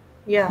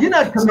 Yeah. You're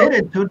not So,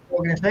 committed to the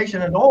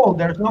organization at all.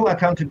 There's no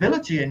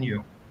accountability in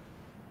you.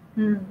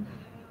 mm,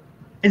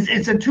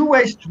 It's a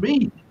two-way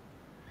street.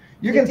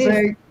 You can it is.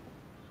 say,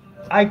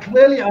 I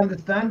clearly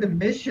understand the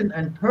mission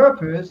and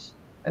purpose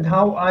and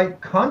how I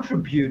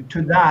contribute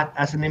to that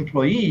as an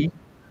employee.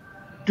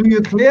 Do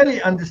you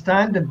clearly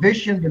understand the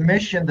vision, the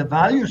mission, the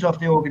values of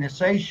the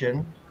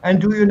organization?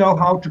 And do you know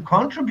how to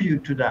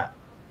contribute to that?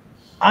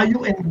 Are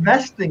you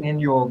investing in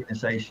your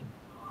organization?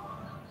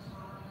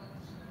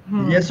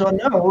 Hmm. Yes or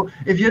no?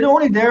 If you're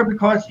only there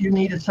because you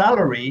need a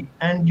salary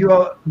and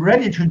you're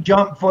ready to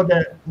jump for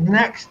the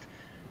next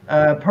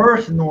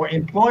person or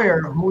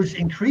employer who is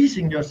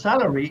increasing your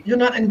salary, you're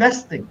not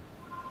investing.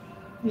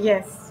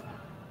 Yes.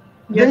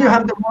 You're Then you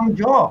have not. the wrong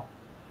job.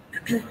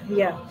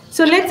 Yeah.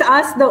 So let's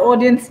ask the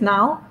audience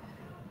now.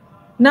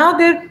 Now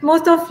that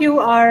most of you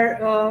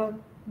are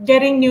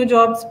getting new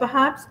jobs,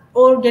 perhaps,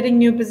 or getting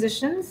new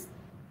positions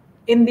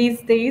in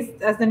these days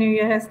as the new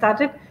year has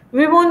started,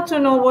 we want to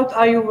know what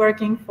are you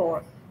working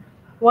for?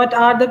 What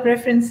are the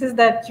preferences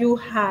that you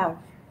have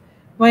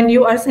when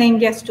you are saying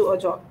yes to a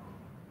job?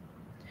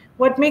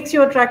 What makes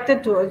you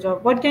attracted to a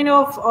job? What kind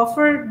of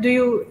offer do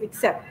you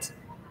accept?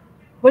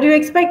 What do you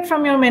expect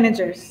from your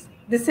managers?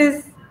 This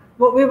is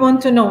what we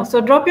want to know.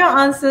 So drop your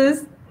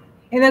answers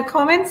in the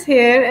comments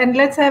here and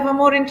let's have a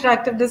more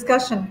interactive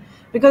discussion.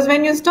 Because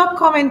when you stop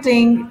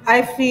commenting,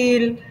 I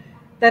feel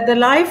that the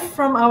life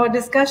from our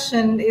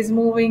discussion is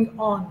moving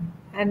on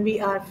and we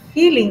are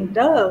feeling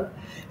dull.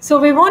 So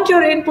we want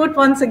your input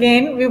once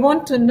again. We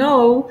want to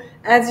know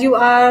as you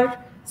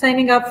are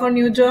signing up for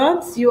new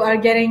jobs, you are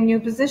getting new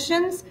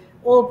positions,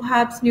 or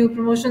perhaps new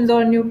promotions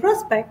or new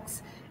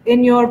prospects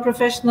in your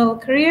professional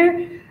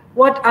career.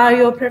 What are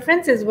your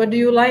preferences? What do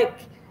you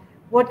like?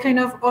 What kind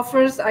of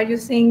offers are you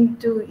saying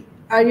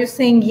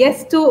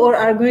yes to or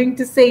are going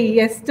to say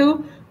yes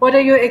to? What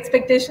are your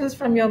expectations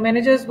from your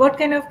managers? What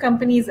kind of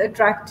companies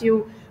attract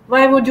you?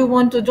 Why would you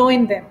want to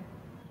join them?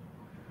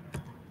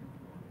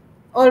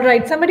 All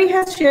right, somebody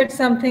has shared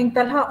something.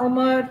 Talha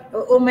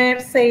Omer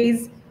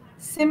says,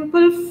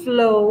 simple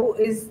flow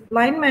is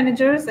line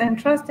managers and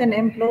trust in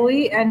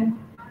employee and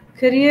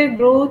career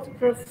growth,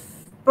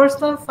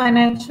 personal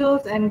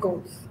financials and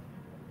goals.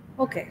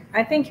 Okay,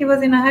 I think he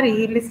was in a hurry.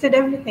 He listed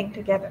everything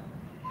together.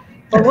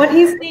 But what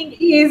he's saying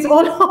is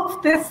all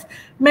of this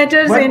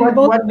matters What in what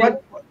both what ways.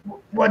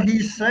 what what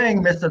he's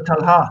saying, Mr.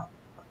 Talha,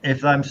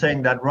 if I'm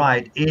saying that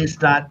right, is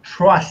that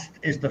trust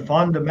is the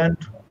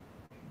fundamental.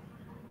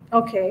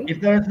 Okay.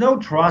 If there is no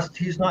trust,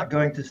 he's not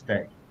going to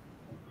stay.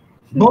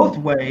 Both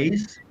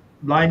ways,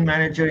 line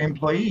manager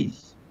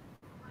employees.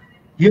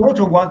 He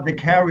also wants the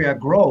career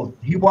growth.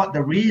 He wants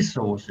the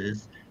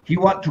resources. He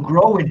wants to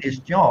grow in his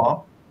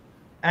job,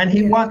 and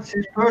he Yeah. wants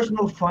his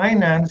personal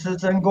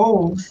finances and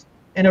goals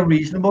in a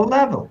reasonable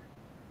level.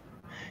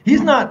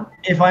 He's not,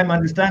 if I'm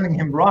understanding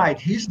him right,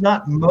 he's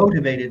not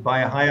motivated by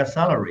a higher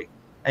salary.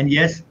 And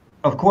yes,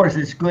 of course,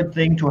 it's a good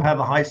thing to have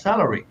a high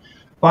salary.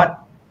 But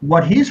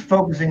what he's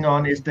focusing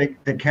on is the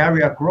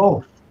career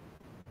growth.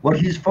 What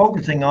he's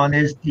focusing on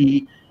is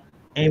the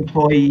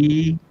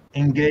employee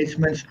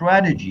engagement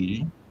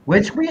strategy,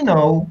 which we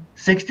know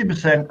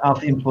 60%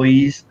 of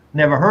employees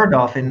never heard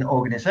of in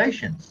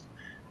organizations.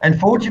 And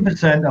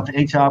 40% of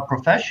HR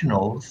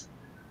professionals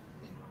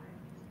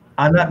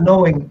are not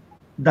knowing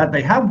that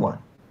they have one.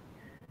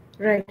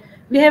 Right.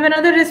 We have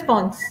another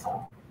response.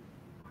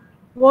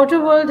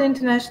 Waterworld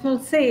International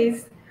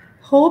says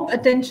hope,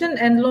 attention,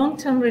 and long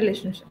term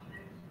relationship.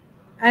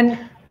 And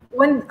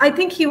when I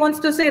think he wants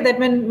to say that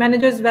when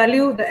managers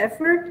value the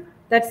effort,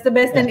 that's the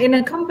best. Yes. And in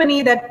a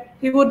company that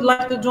he would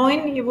like to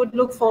join, he would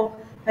look for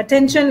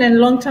attention and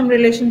long term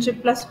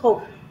relationship plus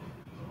hope.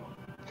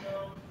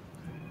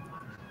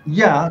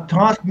 Yeah,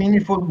 task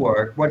meaningful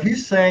work. What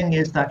he's saying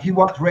is that he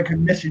wants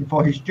recognition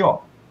for his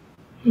job.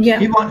 He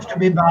Yeah, wants to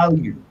be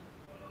valued.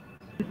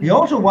 He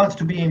also wants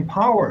to be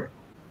empowered.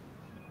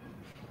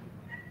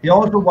 He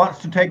also wants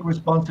to take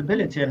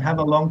responsibility and have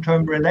a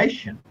long-term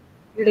relation.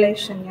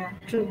 relation. Yeah,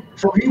 true.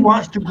 So he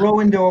wants to grow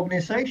in the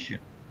organization,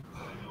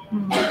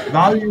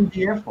 value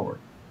the effort.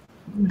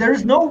 There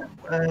is no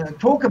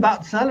talk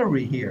about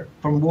salary here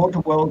from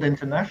Waterworld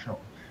International.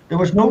 There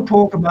was no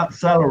talk about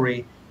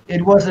salary.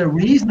 It was a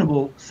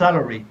reasonable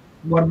salary.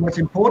 What was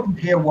important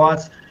here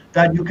was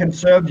that you can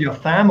serve your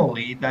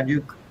family, that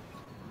you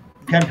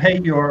can pay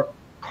your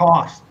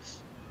costs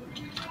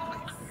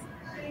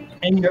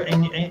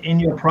in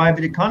your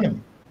private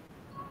economy.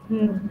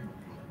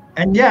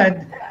 And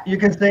yet, you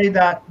can say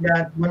that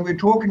when we're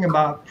talking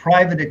about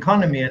private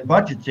economy and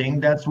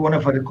budgeting, that's one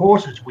of the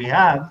courses we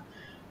have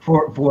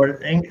for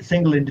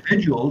single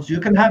individuals. You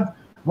can have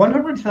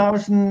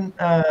 100,000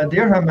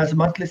 dirham as a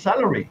monthly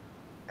salary,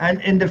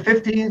 and in the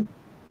 15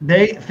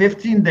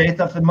 days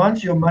of the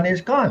month, your money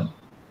is gone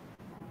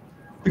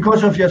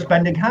because of your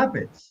spending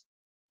habits.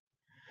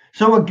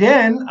 So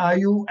again, are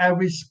you a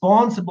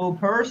responsible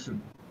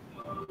person?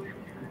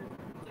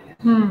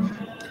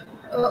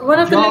 One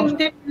of the Jobs,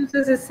 LinkedIn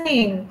users is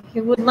saying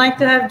he would like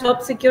to have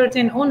job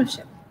security and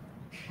ownership.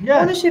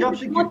 yes,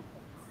 Ownership in what?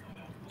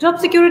 Job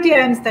security,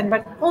 I understand,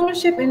 but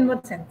ownership in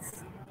what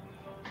sense?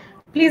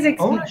 Please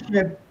explain.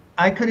 ownership.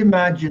 I could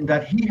imagine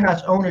that he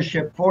has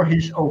ownership for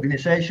his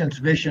organization's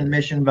vision,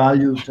 mission,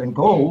 values, and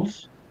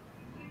goals.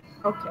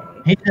 Okay.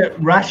 He's a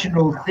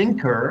rational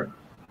thinker.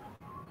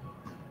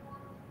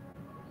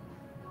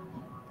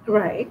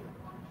 Right.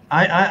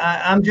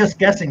 I'm just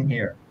guessing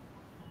here.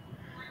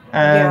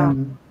 Yeah.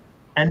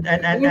 And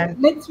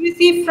Let's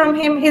receive from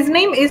him. His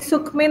name is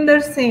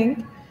Sukhminder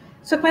Singh.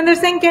 Sukhminder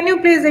Singh, can you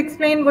please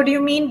explain what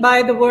you mean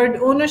by the word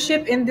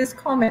ownership in this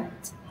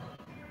comment?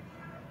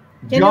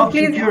 Can you job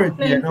please security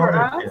explain and for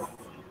ownership. us?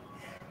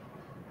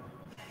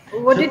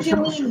 What did you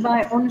mean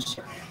by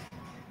ownership?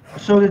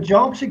 So the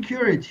job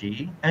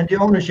security and the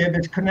ownership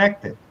is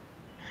connected.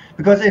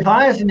 Because if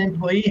I, as an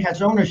employee,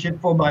 has ownership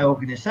for my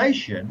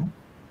organization,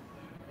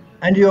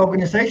 and the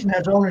organization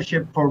has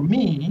ownership for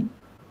me,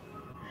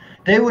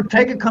 they would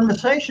take a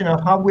conversation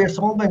of how we're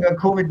solving a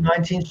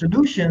COVID-19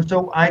 solution,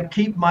 so I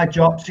keep my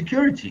job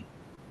security.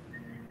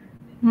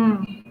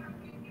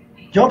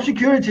 Job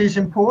security is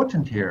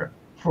important here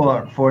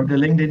for the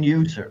LinkedIn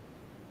user.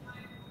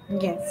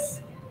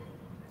 Yes.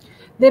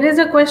 There is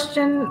a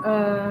question.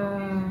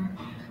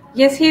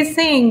 Yes, he's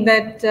saying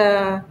that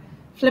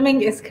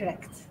Fleming is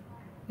correct.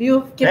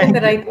 You've given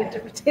the right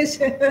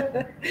interpretation.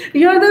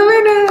 You're the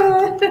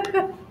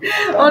winner.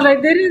 All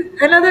right. There is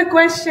another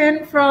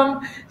question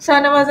from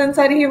Shanawaz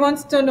Ansari. He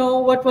wants to know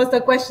what was the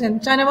question.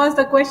 Shanawaz,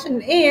 the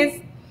question is,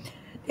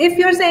 if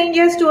you're saying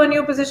yes to a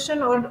new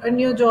position or a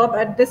new job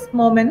at this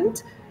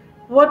moment,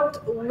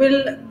 what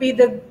will be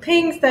the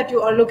things that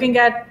you are looking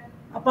at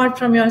apart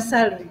from your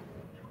salary?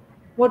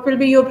 What will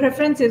be your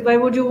preferences? Why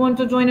would you want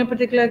to join a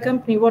particular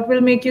company? What will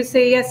make you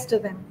say yes to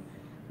them?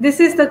 This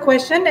is the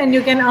question, and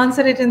you can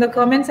answer it in the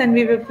comments, and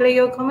we will play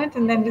your comment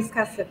and then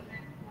discuss it.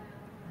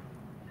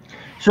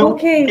 So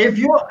Okay. if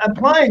you're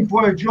applying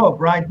for a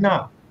job right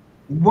now,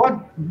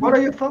 what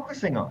are you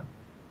focusing on?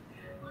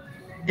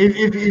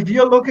 If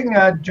you're looking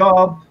at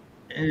job,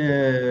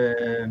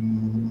 I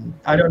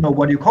don't know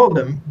what you call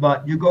them,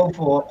 but you go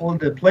for all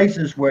the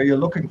places where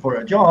you're looking for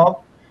a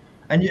job,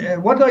 and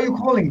what are you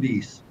calling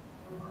these?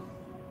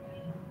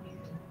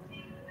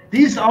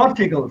 These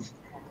articles,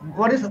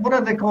 what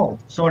are they called?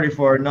 Sorry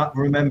for not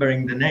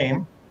remembering the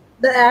name.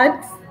 The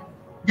ads?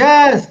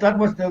 Yes, that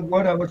was the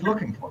word I was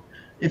looking for.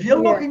 If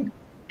you're looking,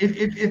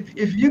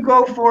 if you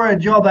go for a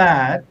job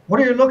ad, what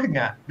are you looking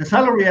at? The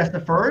salary as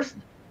the first,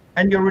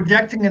 and you're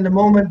rejecting in the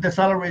moment the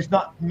salary is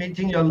not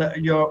meeting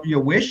your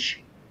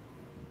wish.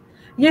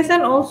 Yes,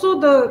 and also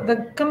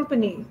the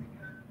company.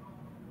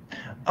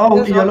 Oh,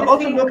 Because you're also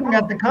obviously, looking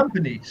at the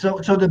company. So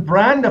the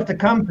brand of the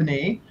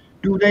company,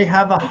 do they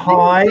have a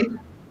high,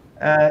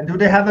 do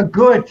they have a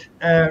good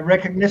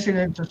recognition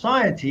in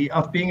society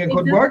of being a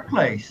good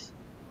workplace?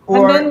 and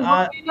Or then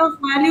what kind of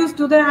values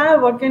do they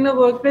have? What kind of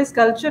workplace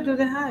culture do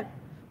they have?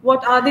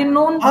 What are they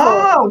known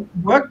for?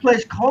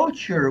 workplace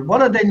culture.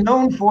 What are they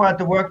known for at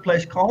the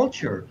workplace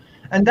culture?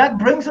 And that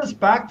brings us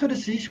back to the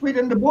C-suite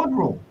and the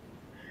boardroom.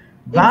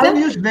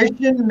 Values, Exactly.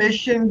 vision,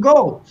 mission,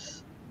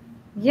 goals.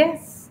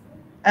 Yes.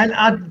 And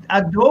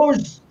are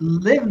those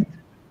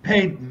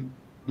paid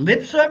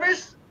lip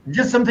service?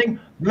 Just something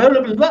blah,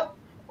 blah, blah, blah,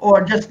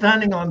 or just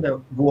standing on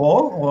the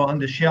wall or on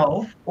the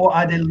shelf, or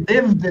are they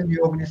lived in the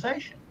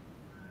organization?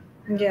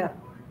 Yeah.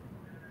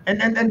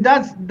 And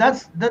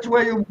that's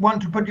where you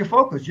want to put your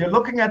focus. You're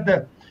looking at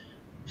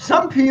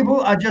some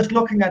people are just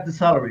looking at the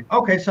salary.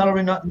 Okay,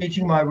 salary not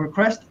meeting my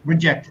request,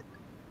 rejected.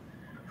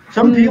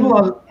 Some people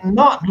are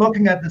not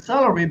looking at the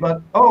salary,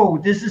 but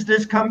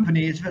this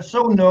company is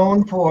so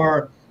known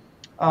for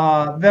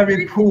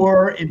very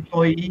poor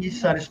employee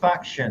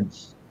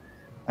satisfactions.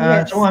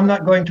 Yes. So I'm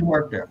not going to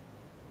work there.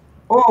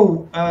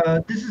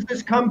 This is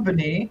this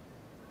company,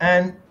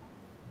 and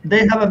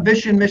they have a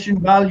vision, mission,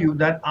 value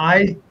that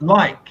I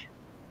like.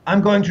 I'm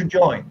going to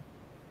join.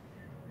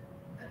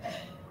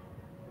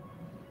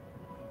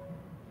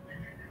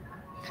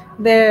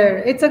 There.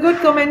 It's a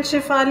good comment,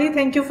 Shifali.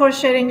 Thank you for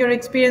sharing your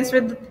experience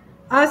with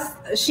us.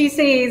 She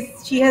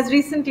says she has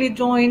recently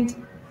joined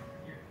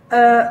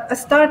a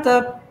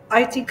startup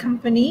IT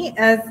company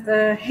as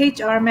a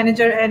HR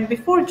manager, and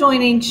before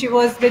joining, she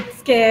was a bit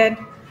scared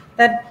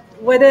that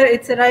whether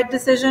it's a right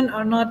decision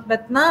or not.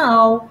 But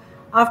now,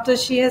 after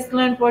she has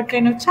learned what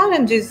kind of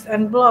challenges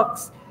and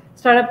blocks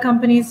startup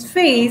companies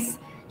face,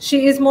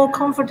 she is more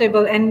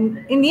comfortable.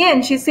 And in the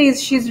end, she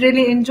says she's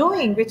really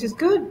enjoying, which is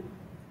good.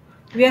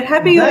 We are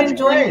happy you're That's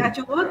enjoying great. at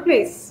your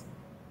workplace.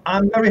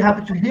 I'm very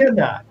happy to hear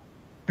that,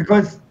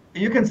 because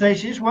you can say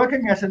she's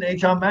working as an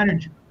HR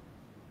manager.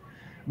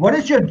 What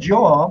is your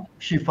job,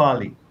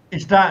 Shifali?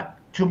 Is that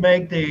to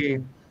make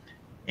the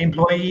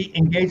employee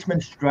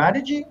engagement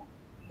strategy,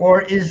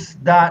 or is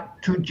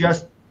that to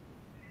just,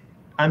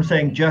 I'm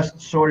saying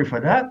just, sorry for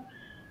that,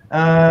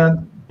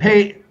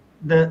 pay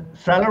the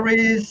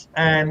salaries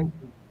and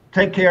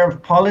take care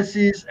of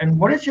policies? And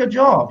what is your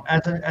job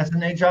as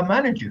an HR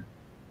manager?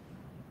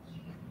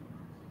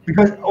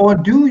 Because, or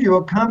do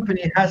your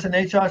company has an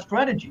HR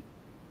strategy?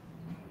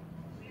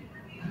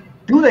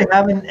 Do they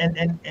have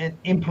an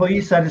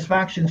employee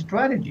satisfaction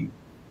strategy?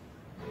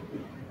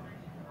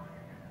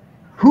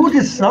 Who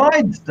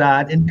decides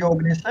that in the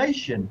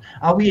organization?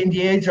 Are we in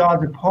the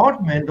HR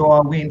department, or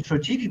are we in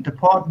strategic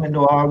department,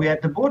 or are we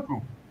at the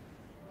boardroom?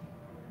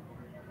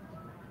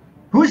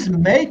 Who's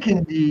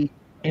making the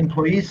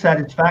employee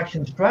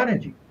satisfaction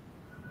strategy?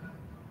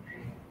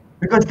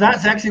 Because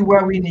that's actually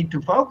where we need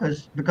to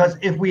focus. Because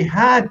if we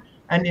had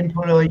an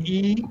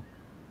employee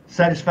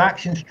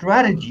satisfaction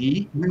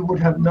strategy, we would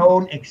have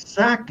known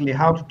exactly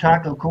how to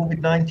tackle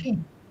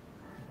COVID-19.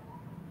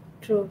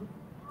 True.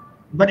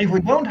 But if we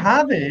don't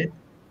have it,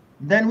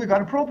 then we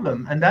got a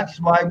problem. And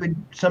that's why we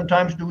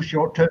sometimes do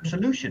short-term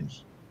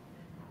solutions.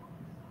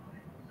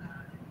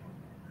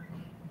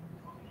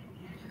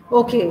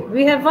 Okay,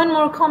 we have one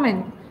more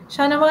comment.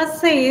 Shanawaz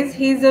says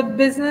he's a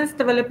business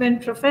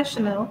development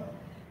professional,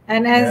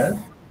 and as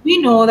Yes.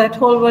 we know that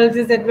whole world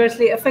is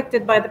adversely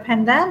affected by the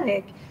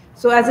pandemic,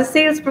 so as a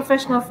sales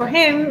professional for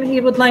him, he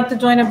would like to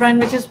join a brand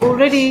which is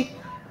already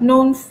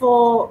known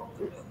for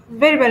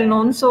very well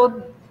known,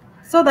 so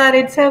that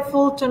it's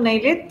helpful to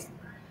nail it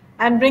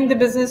and bring the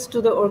business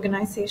to the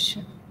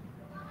organization.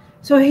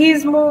 So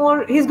he's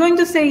going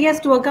to say yes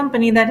to a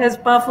company that has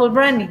powerful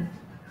branding.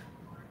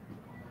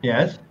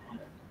 Yes.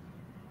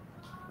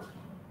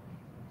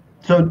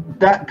 So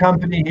that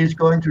company is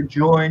going to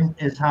join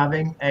is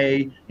having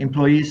a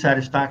employee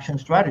satisfaction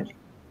strategy.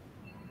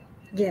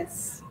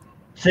 Yes.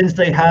 Since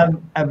they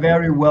have a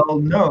very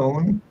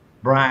well-known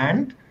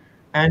brand,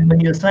 and when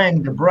you're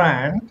saying the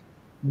brand,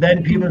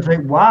 then people say,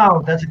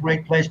 wow, that's a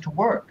great place to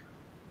work.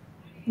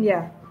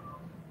 Yeah.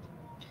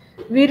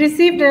 We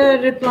received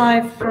a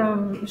reply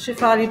from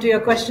Shifali to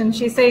your question.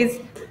 She says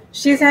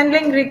she's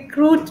handling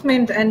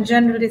recruitment and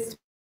generalist.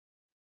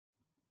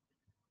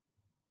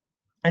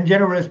 And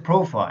generalist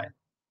profile.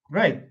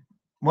 Great.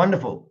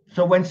 Wonderful.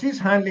 So when she's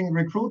handling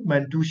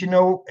recruitment, do she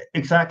know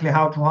exactly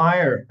how to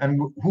hire and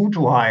who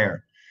to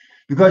hire?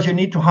 Because you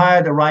need to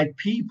hire the right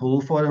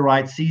people for the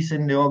right seats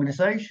in the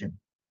organization.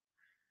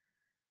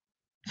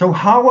 So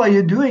how are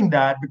you doing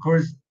that?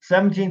 Because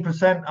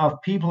 17%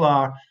 of people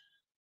are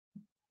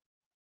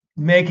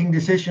making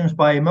decisions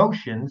by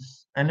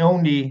emotions, and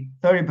only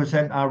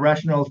 30% are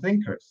rational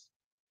thinkers.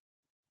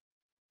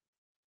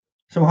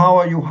 So how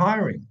are you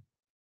hiring?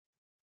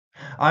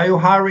 Are you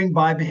hiring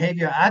by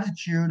behavior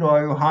attitude, or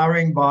are you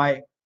hiring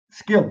by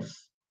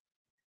skills,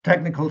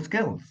 technical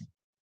skills?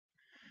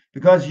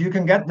 Because you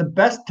can get the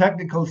best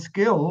technical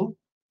skill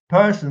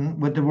person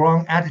with the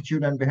wrong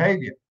attitude and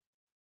behavior.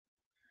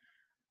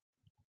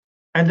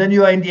 And then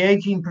you are in the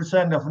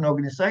 18% of an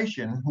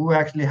organization who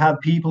actually have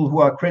people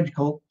who are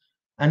critical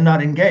and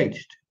not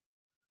engaged.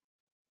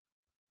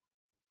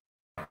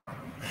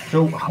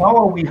 So how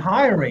are we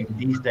hiring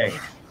these days?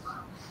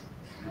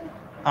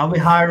 Are we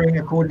hiring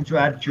according to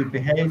attitude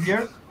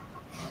behavior,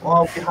 or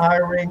are we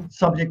hiring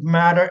subject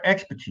matter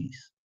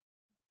expertise?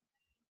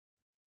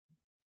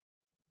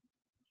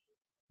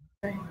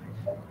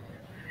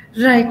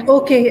 Right.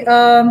 Okay.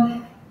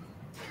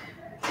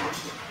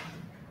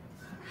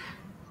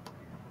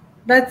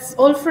 That's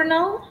all for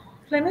now,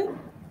 Fleming.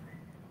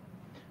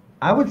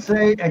 I would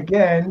say,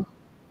 again,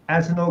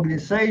 as an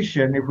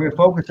organization, if we're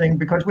focusing,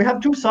 because we have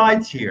two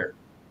sides here.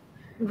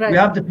 We Right.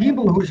 have the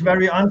people who's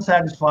very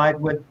unsatisfied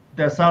with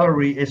their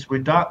salary is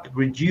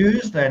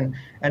reduced, and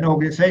an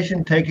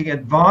organization taking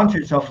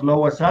advantage of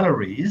lower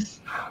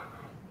salaries.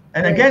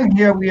 And Right. again,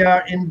 here we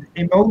are in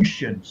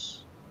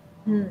emotions,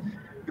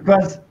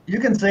 because you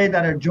can say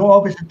that a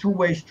job is a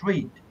two-way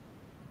street.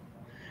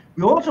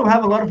 We also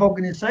have a lot of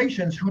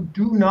organizations who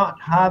do not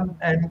have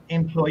an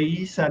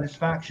employee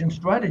satisfaction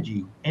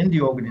strategy in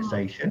the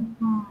organization.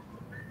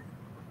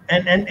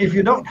 And if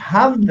you don't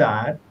have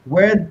that,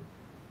 where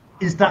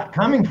is that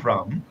coming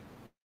from?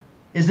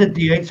 Is it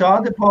the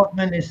HR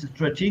department? Is it the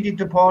strategic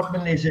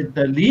department? Is it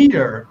the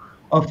leader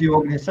of the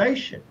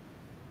organization?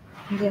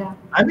 Yeah.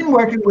 I've been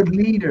working with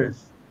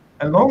leaders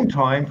a long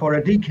time, for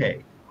a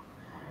decade.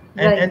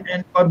 Right.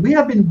 And what we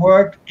have been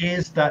worked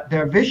is that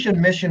their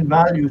vision, mission,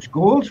 values,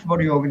 goals for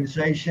the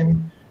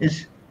organization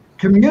is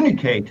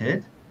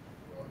communicated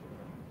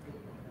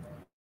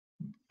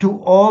to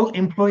all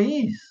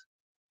employees.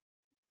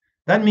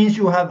 That means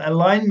you have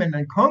alignment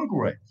and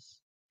congruence.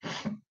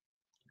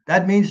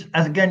 That means,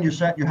 as again you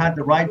said, you had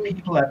the right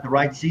people at the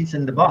right seats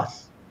in the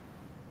bus.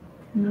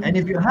 And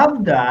if you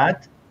have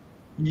that,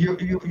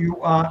 you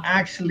are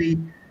actually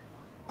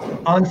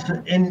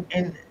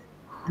in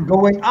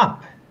going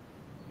up.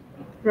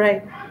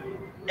 Right.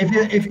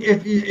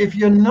 If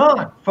you're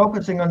not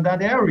focusing on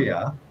that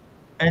area,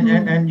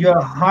 and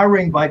you're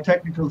hiring by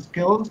technical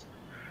skills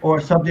or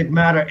subject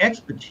matter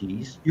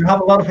expertise, you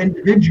have a lot of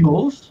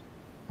individuals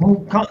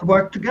who can't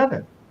work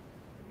together.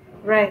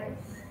 Right.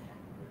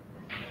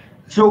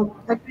 So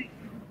Okay.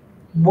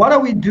 what are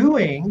we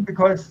doing?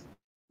 Because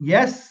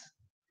yes,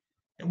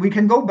 we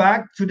can go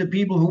back to the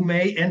people who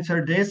may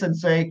enter this and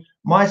say,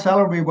 my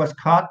salary was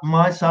cut,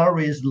 my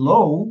salary is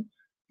low.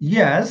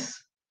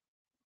 Yes.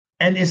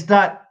 And is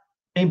that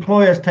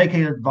employers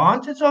taking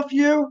advantage of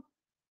you?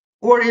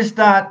 Or is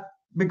that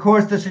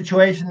because the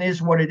situation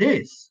is what it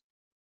is?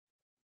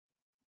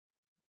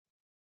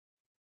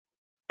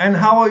 And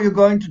how are you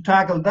going to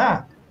tackle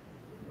that?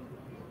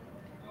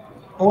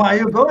 Or are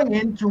you going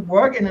in to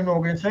work in an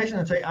organization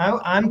and say,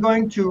 I'm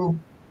going to,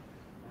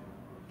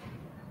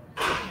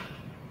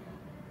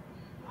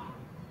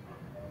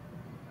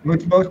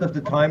 which most of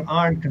the time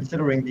aren't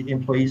considering the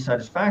employee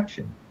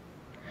satisfaction.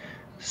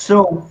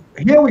 So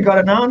here we got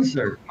an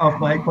answer of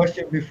my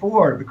question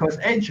before, because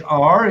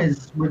HR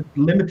is with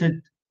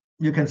limited,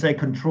 you can say,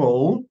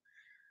 control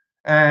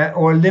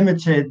or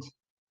limited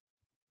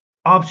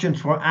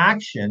options for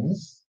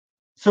actions.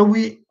 So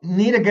we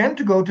need again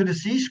to go to the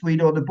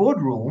C-suite or the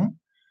boardroom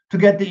to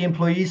get the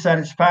employee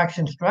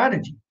satisfaction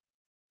strategy.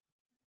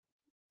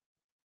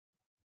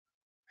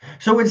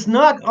 So it's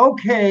not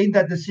okay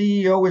that the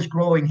CEO is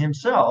growing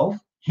himself.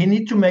 He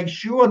needs to make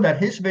sure that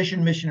his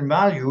vision, mission, and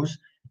values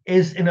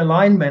is in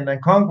alignment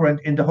and congruent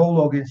in the whole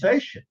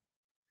organization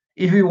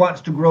if he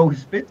wants to grow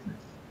his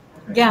business.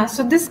 Yeah,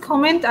 so this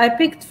comment I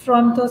picked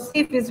from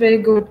Tosif is very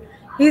good.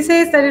 He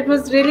says that it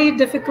was really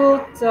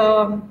difficult,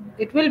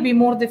 it will be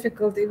more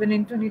difficult even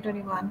in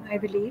 2021, I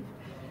believe,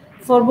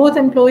 for both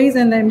employees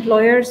and the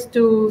employers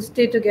to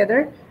stay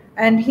together.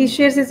 And he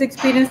shares his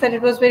experience that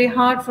it was very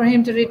hard for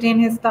him to retain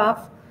his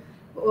staff,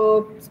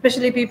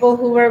 especially people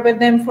who were with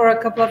them for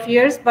a couple of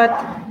years. But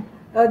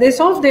they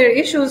solved their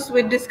issues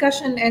with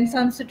discussion and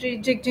some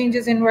strategic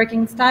changes in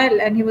working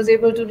style, and he was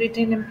able to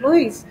retain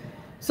employees.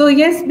 So,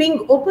 yes,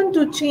 being open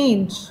to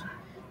change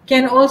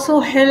can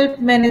also help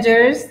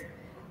managers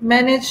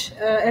manage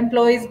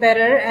employees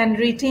better and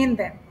retain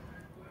them.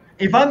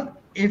 If I'm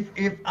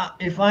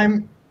if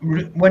I'm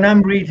when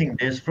I'm reading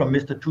this from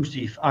Mr.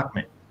 Tusif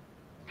Ahmed,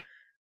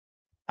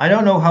 I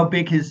don't know how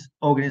big his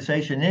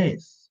organization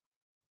is,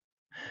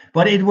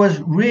 but it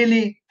was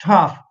really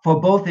tough for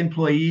both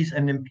employees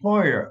and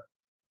employer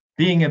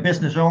being a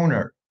business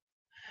owner,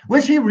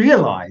 which he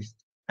realized.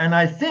 And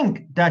I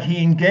think that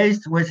he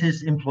engaged with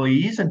his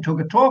employees and took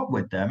a talk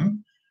with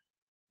them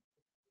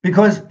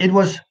because it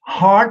was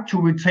hard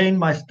to retain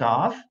my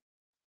staff.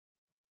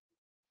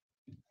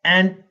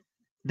 And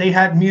they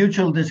had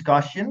mutual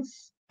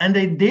discussions and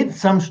they did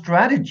some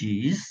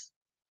strategies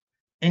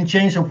in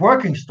change of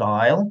working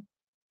style.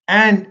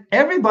 And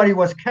everybody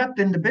was kept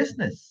in the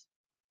business.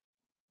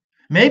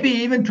 Maybe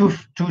even to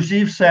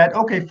Steve said,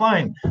 okay,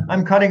 fine,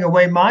 I'm cutting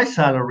away my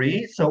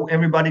salary so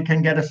everybody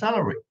can get a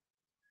salary.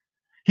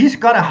 He's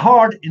got a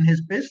heart in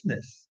his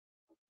business.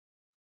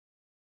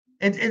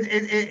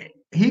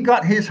 He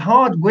got his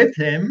heart with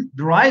him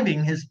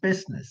driving his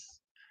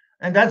business.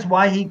 And that's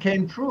why he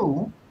came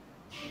through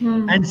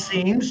and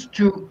seems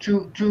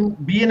to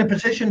be in a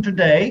position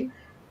today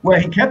where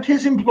he kept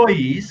his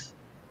employees,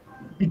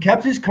 he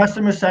kept his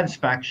customer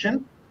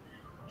satisfaction,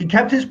 he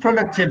kept his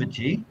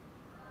productivity,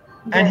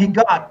 and Yeah. he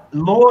got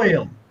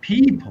loyal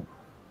people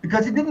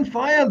because he didn't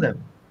fire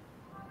them.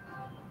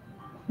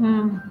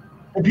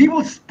 The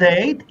people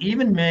stayed,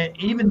 even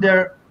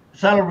their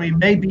salary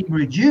may be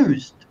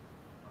reduced,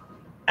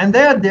 and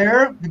they're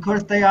there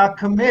because they are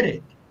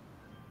committed,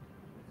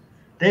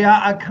 they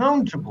are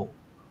accountable,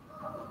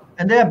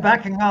 and they are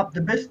backing up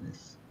the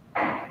business.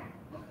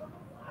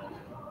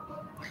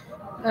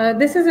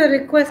 This is a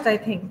request, I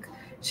think.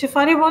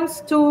 Shifari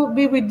wants to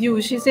be with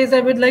you. She says,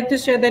 I would like to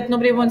share that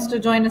nobody wants to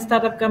join a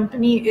startup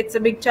company. It's a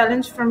big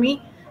challenge for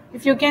me.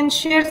 If you can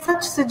share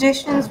such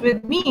suggestions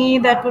with me,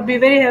 that would be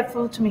very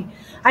helpful to me.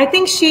 I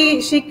think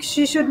she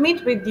should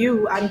meet with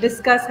you and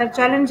discuss her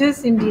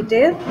challenges in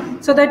detail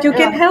so that you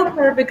can Yeah, help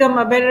her become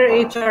a better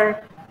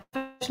HR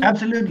professional.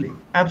 absolutely,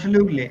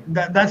 absolutely.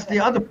 That's the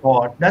other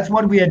part. That's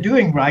what we are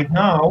doing right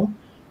now.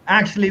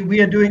 Actually, we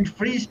are doing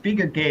free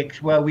speaker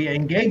gigs where we are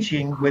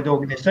engaging with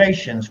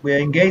organizations, we are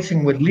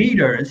engaging with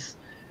leaders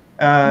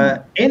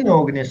in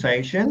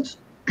organizations,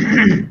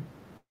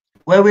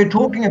 where we're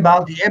talking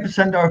about the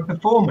epicenter of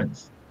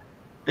performance,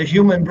 the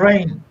human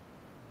brain,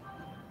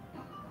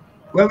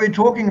 where we're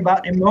talking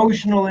about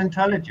emotional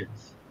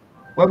intelligence,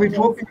 where we're Yes.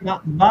 talking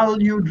about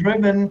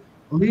value-driven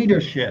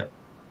leadership,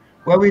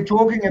 where we're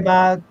talking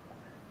about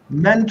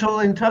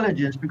mental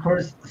intelligence,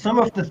 because some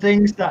of the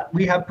things that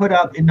we have put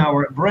up in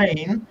our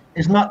brain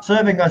is not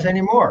serving us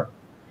anymore.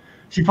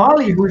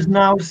 Shifali, who's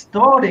now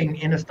starting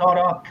in a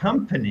startup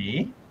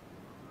company,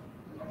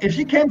 if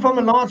she came from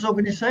a large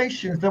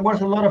organization, there was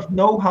a lot of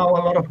know-how,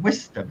 a lot of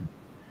wisdom.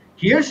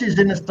 Here she's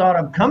in a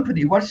startup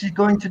company. What's she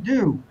going to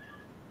do?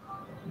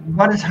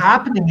 What is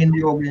happening in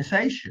the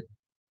organization?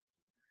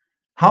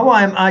 How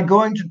am I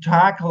going to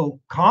tackle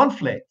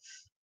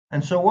conflicts?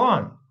 and so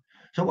on.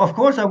 So of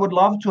course I would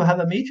love to have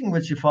a meeting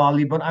with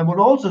Shifali, but I would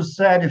also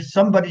said if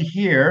somebody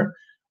here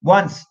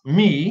wants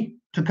me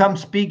to come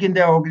speak in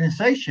their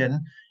organization,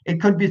 it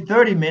could be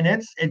 30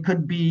 minutes, it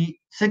could be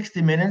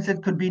 60 minutes,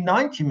 it could be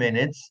 90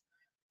 minutes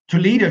to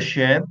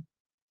leadership,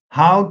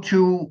 how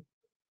to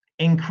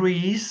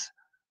increase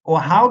or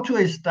how to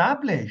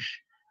establish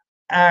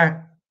a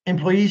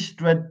employee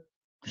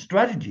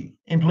strategy,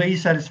 employee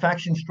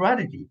satisfaction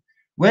strategy.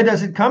 Where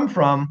does it come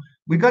from?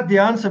 We got the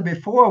answer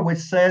before, which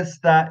says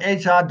that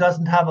HR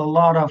doesn't have a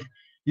lot of,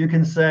 you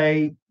can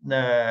say,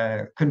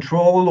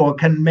 control or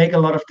can make a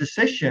lot of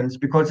decisions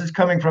because it's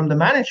coming from the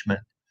management.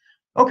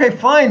 Okay,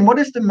 fine. What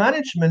is the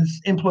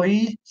management's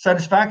employee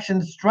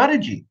satisfaction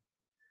strategy?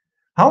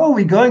 How are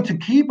we going to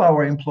keep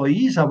our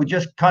employees? Are we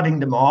just cutting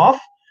them off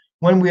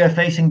when we are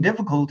facing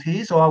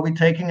difficulties, or are we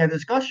taking a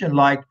discussion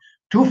like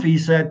Tufi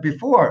said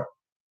before?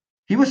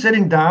 He was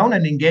sitting down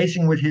and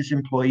engaging with his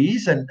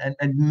employees and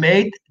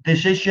made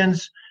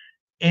decisions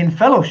in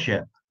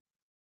fellowship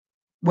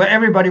where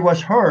everybody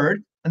was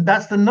heard. And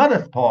that's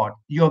another part.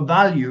 You're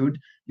valued,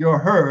 you're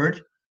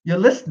heard, you're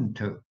listened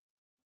to.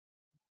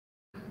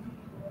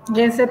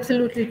 Yes,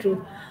 absolutely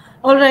true.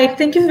 All right.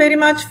 Thank you very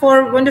much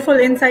for wonderful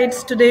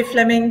insights today,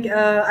 Flemming.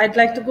 I'd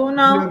like to go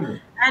now,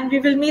 Absolutely. and we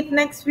will meet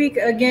next week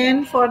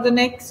again for the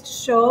next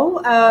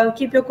show.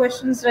 Keep your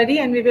questions ready,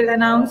 and we will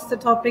announce the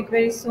topic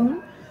very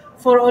soon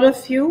for all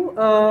of you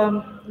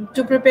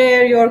to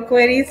prepare your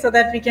queries so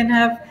that we can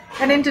have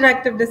an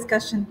interactive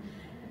discussion.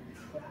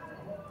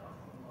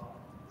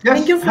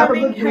 Thank Yes, you, have a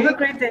Flemming. good Have a week.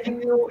 great See day.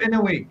 you in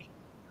a week.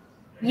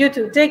 You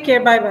too. Take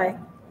care. Bye bye.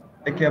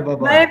 Take care. Bye Bye,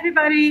 bye.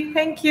 everybody.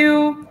 Thank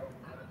you.